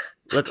have?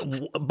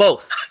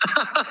 Both.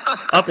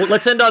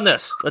 Let's end on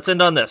this.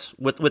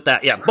 With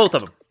that. Yeah, both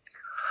of them.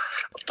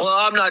 Well,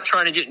 I'm not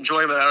trying to get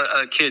enjoyment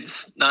out of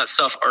kids not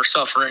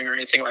suffering or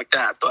anything like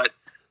that. But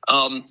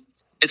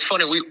it's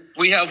funny.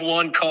 We have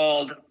one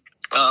called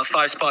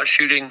 5-spot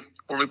shooting,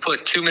 where we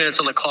put 2 minutes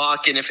on the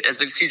clock, and as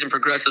the season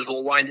progresses,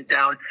 we'll wind it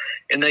down,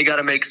 and they got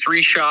to make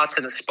 3 shots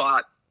in a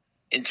spot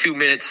in 2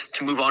 minutes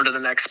to move on to the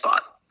next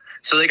spot.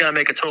 So they got to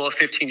make a total of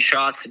 15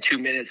 shots in 2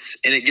 minutes,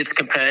 and it gets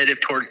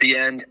competitive towards the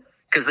end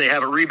because they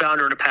have a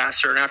rebounder and a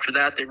passer, and after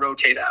that, they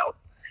rotate out.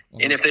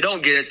 Mm-hmm. And if they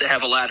don't get it, they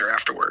have a ladder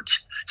afterwards.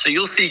 So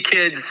you'll see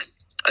kids,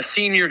 a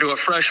senior to a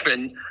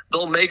freshman,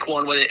 they'll make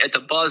one at the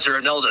buzzer,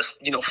 and they'll just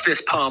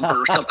fist pump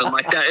or something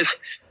like that.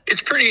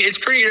 It's pretty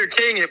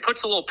entertaining. It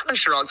puts a little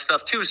pressure on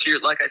stuff too. So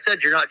like I said,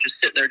 you're not just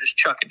sitting there just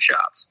chucking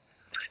shots.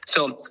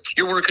 So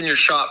you're working your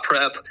shot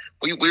prep.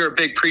 We're a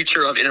big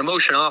preacher of, in a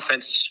motion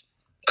offense,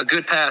 a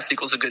good pass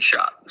equals a good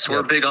shot. So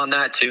we're big on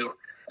that too.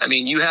 I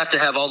mean, you have to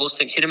have all those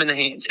things. Hit him in the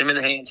hands, hit him in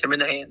the hands, hit him in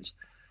the hands.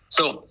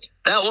 So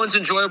that one's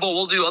enjoyable.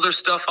 We'll do other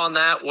stuff on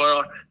that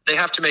where they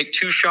have to make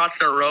 2 shots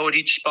in a row at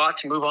each spot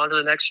to move on to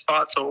the next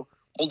spot. So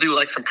we'll do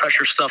like some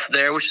pressure stuff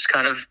there, which is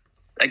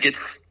that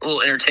gets a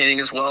little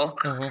entertaining as well.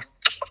 Mm-hmm.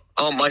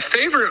 One of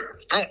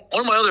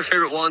my other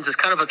favorite ones is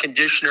kind of a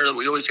conditioner that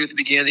we always do at the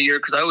beginning of the year,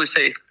 because I always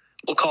say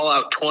we'll call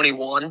out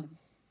 21,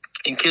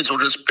 and kids will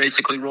just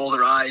basically roll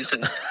their eyes.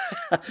 And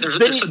then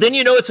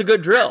it's a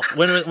good drill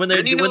when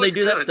they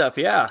do that stuff.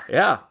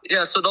 Yeah.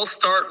 So they'll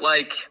start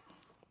like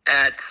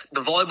at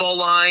the volleyball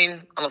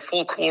line on a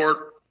full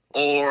court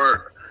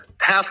or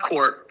half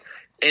court,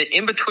 and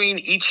in between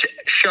each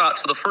shot.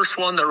 So the first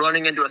one, they're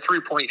running into a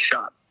 3-point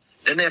shot.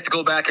 Then they have to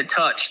go back and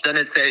touch. Then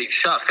it's a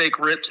shot fake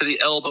rip to the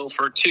elbow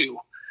for a 2.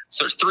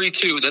 So it's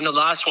 3-2. Then the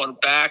last one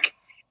back,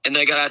 and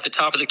they got at the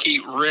top of the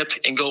key, rip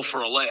and go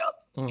for a layup.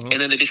 Mm-hmm.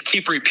 And then they just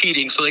keep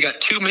repeating. So they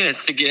got 2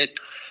 minutes to get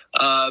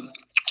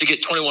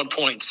 21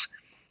 points.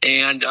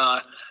 And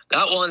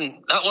that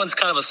one's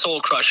kind of a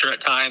soul crusher at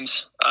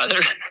times.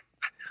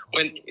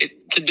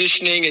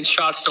 Conditioning and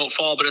shots don't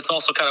fall, but it's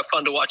also kind of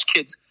fun to watch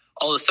kids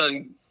all of a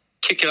sudden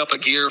kick it up a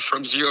gear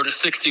from 0 to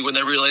 60 when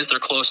they realize they're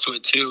close to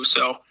it too.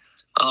 So.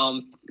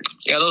 Those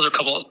are a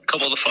couple of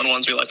the fun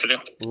ones we like to do.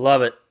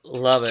 Love it.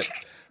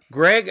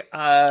 Greg,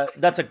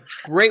 that's a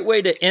great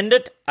way to end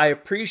it. I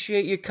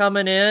appreciate you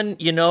coming in.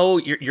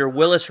 You're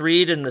Willis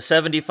Reed in the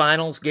 70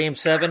 finals, Game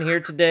 7 here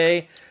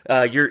today.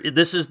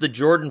 This is the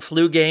Jordan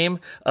flu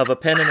game of a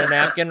pen and a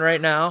napkin right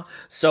now.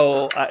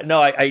 So,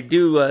 I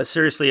do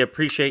seriously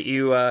appreciate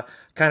you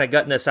kind of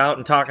gutting this out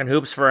and talking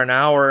hoops for an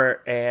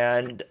hour.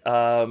 And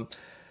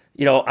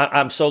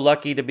I'm so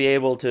lucky to be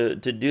able to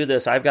do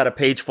this. I've got a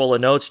page full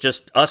of notes,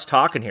 just us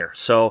talking here.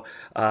 So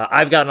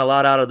I've gotten a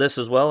lot out of this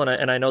as well,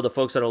 and I know the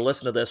folks that will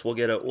listen to this will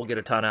get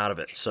a ton out of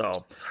it.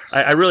 So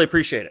I really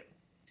appreciate it.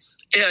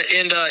 Yeah,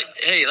 and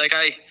hey, like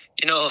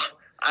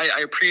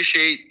I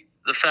appreciate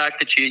the fact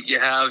that you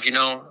have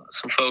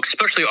some folks,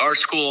 especially our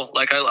school.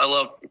 Like I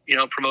love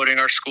promoting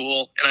our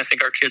school, and I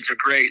think our kids are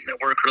great and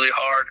they work really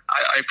hard.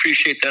 I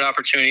appreciate that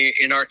opportunity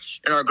in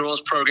our girls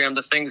program.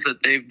 The things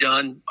that they've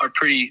done are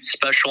pretty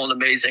special and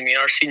amazing. In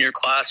our senior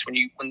class, when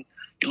you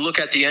look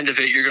at the end of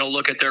it, you're going to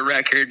look at their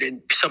record,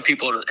 and some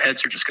people's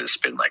heads are just going to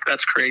spin like,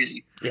 that's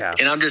crazy. Yeah.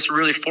 And I'm just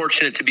really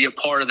fortunate to be a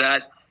part of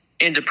that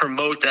and to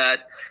promote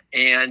that.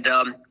 And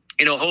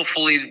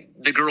hopefully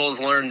the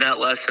girls learn that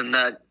lesson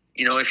that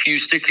if you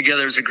stick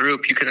together as a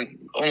group, you can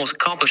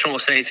accomplish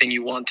almost anything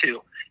you want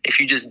to. If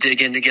you just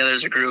dig in together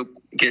as a group,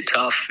 get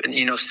tough,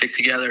 and stick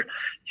together.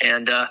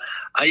 And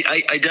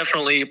I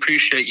definitely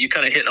appreciate you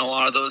kind of hitting a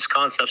lot of those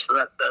concepts.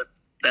 So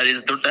that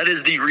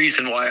is the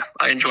reason why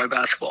I enjoy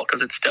basketball,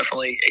 because it's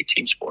definitely a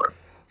team sport.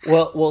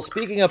 Well,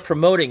 speaking of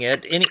promoting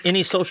it,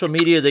 any social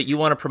media that you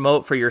want to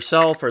promote for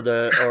yourself or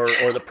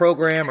the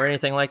program or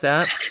anything like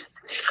that?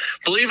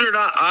 Believe it or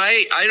not,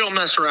 I don't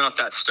mess around with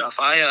that stuff.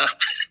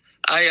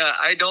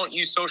 I don't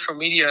use social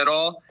media at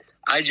all.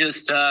 I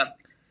just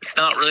it's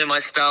not really my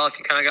style. If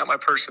you kind of got my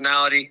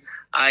personality,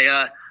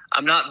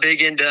 I'm not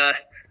big into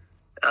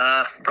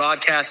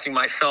broadcasting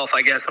myself.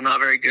 I guess I'm not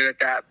very good at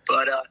that.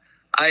 But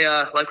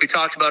I like we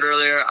talked about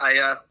earlier,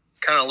 I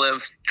kind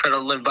of try to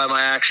live by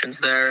my actions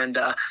there. And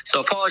so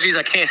apologies,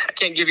 I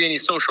can't give you any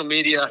social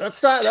media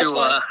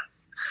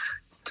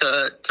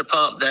to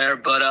pump there.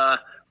 But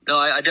no,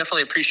 I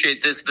definitely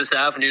appreciate this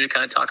avenue to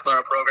kind of talk about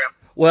our program.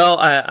 Well,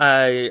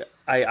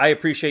 I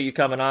appreciate you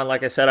coming on.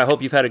 Like I said, I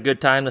hope you've had a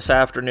good time this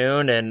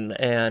afternoon,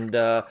 and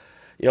a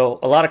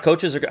lot of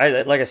coaches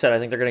are, like I said, I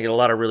think they're going to get a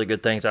lot of really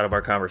good things out of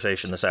our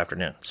conversation this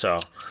afternoon. So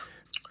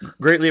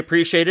greatly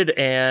appreciated,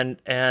 and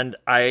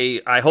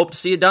I hope to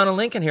see you down in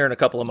Lincoln here in a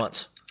couple of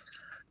months.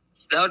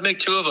 That would make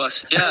 2 of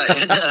us. Yeah.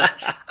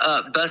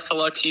 And best of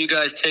luck to you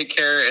guys. Take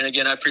care. And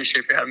again, I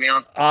appreciate you having me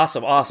on.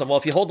 Awesome. Well,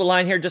 if you hold the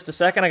line here just a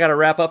second, I got to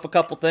wrap up a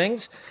couple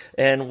things,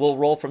 and we'll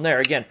roll from there.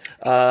 Again,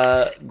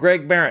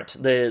 Greg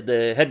Berdnt,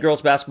 the head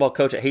girls basketball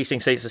coach at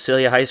Hastings St.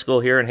 Cecilia High School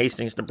here in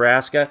Hastings,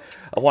 Nebraska.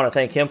 I want to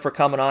thank him for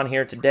coming on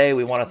here today.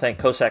 We want to thank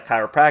Cossack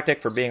Chiropractic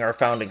for being our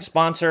founding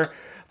sponsor.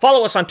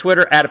 Follow us on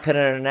Twitter at A Pen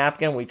and a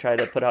Napkin. We try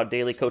to put out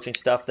daily coaching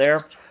stuff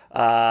there.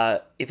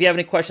 If you have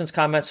any questions,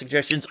 comments,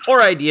 suggestions,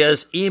 or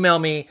ideas, email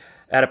me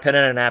at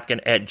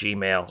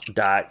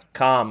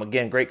apenandanapkin@gmail.com.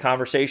 Again, great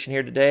conversation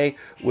here today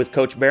with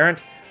Coach Berdnt.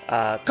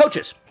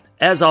 Coaches,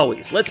 as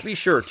always, let's be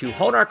sure to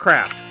hone our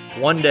craft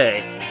one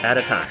day at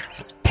a time.